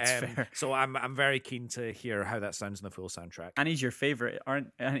 That's fair. So I'm very keen to hear how that sounds in the full soundtrack. And he's your favorite,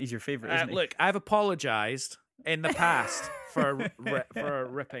 isn't he? Look, I've apologized in the past for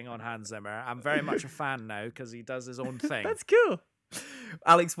ripping on Hans Zimmer. I'm very much a fan now because he does his own thing. That's cool.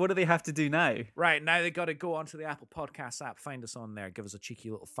 Alex, what do they have to do now? Right, now they got to go onto the Apple Podcasts app, find us on there, give us a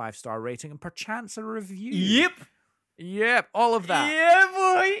cheeky little 5-star rating, and perchance a review. Yep, all of that. Yeah,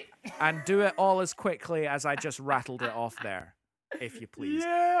 boy. And do it all as quickly as I just rattled it off there, if you please.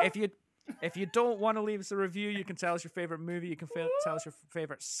 Yeah. If you don't want to leave us a review, you can tell us your favorite movie. You can tell us your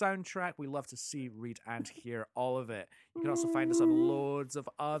favorite soundtrack. We love to see, read, and hear all of it. You can also find us on loads of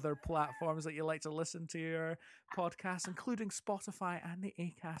other platforms that you like to listen to your podcasts, including Spotify and the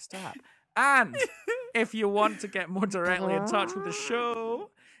Acast app. And if you want to get more directly in touch with the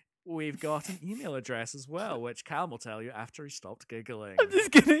show, we've got an email address as well, which Calum will tell you after he stopped giggling. I'm just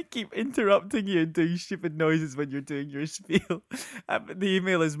going to keep interrupting you and doing stupid noises when you're doing your spiel. The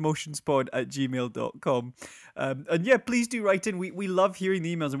email is motionspod@gmail.com. And yeah, please do write in. We love hearing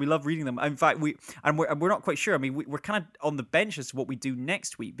the emails and we love reading them. In fact, we're not quite sure. I mean, we're kind of on the bench as to what we do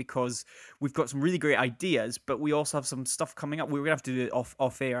next week because we've got some really great ideas, but we also have some stuff coming up. We're going to have to do it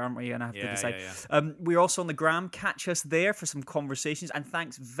off air, aren't we? And I have to decide. We're also on the gram. Catch us there for some conversations. And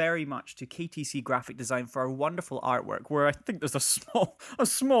thanks very much to KTC Graphic Design for our wonderful artwork, where I think there's a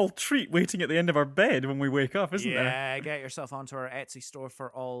small treat waiting at the end of our bed when we wake up, isn't there? Yeah, get yourself onto our Etsy store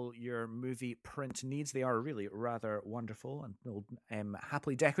for all your movie print needs. They are really rather wonderful and will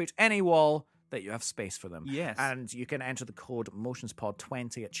happily decorate any wall that you have space for them. Yes. And you can enter the code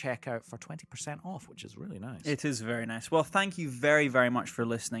MotionsPod20 at checkout for 20% off, which is really nice. It is very nice. Well, thank you very, very much for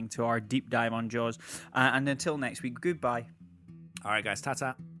listening to our deep dive on Jaws. And until next week, goodbye. All right, guys.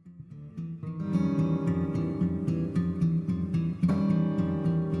 Ta-ta.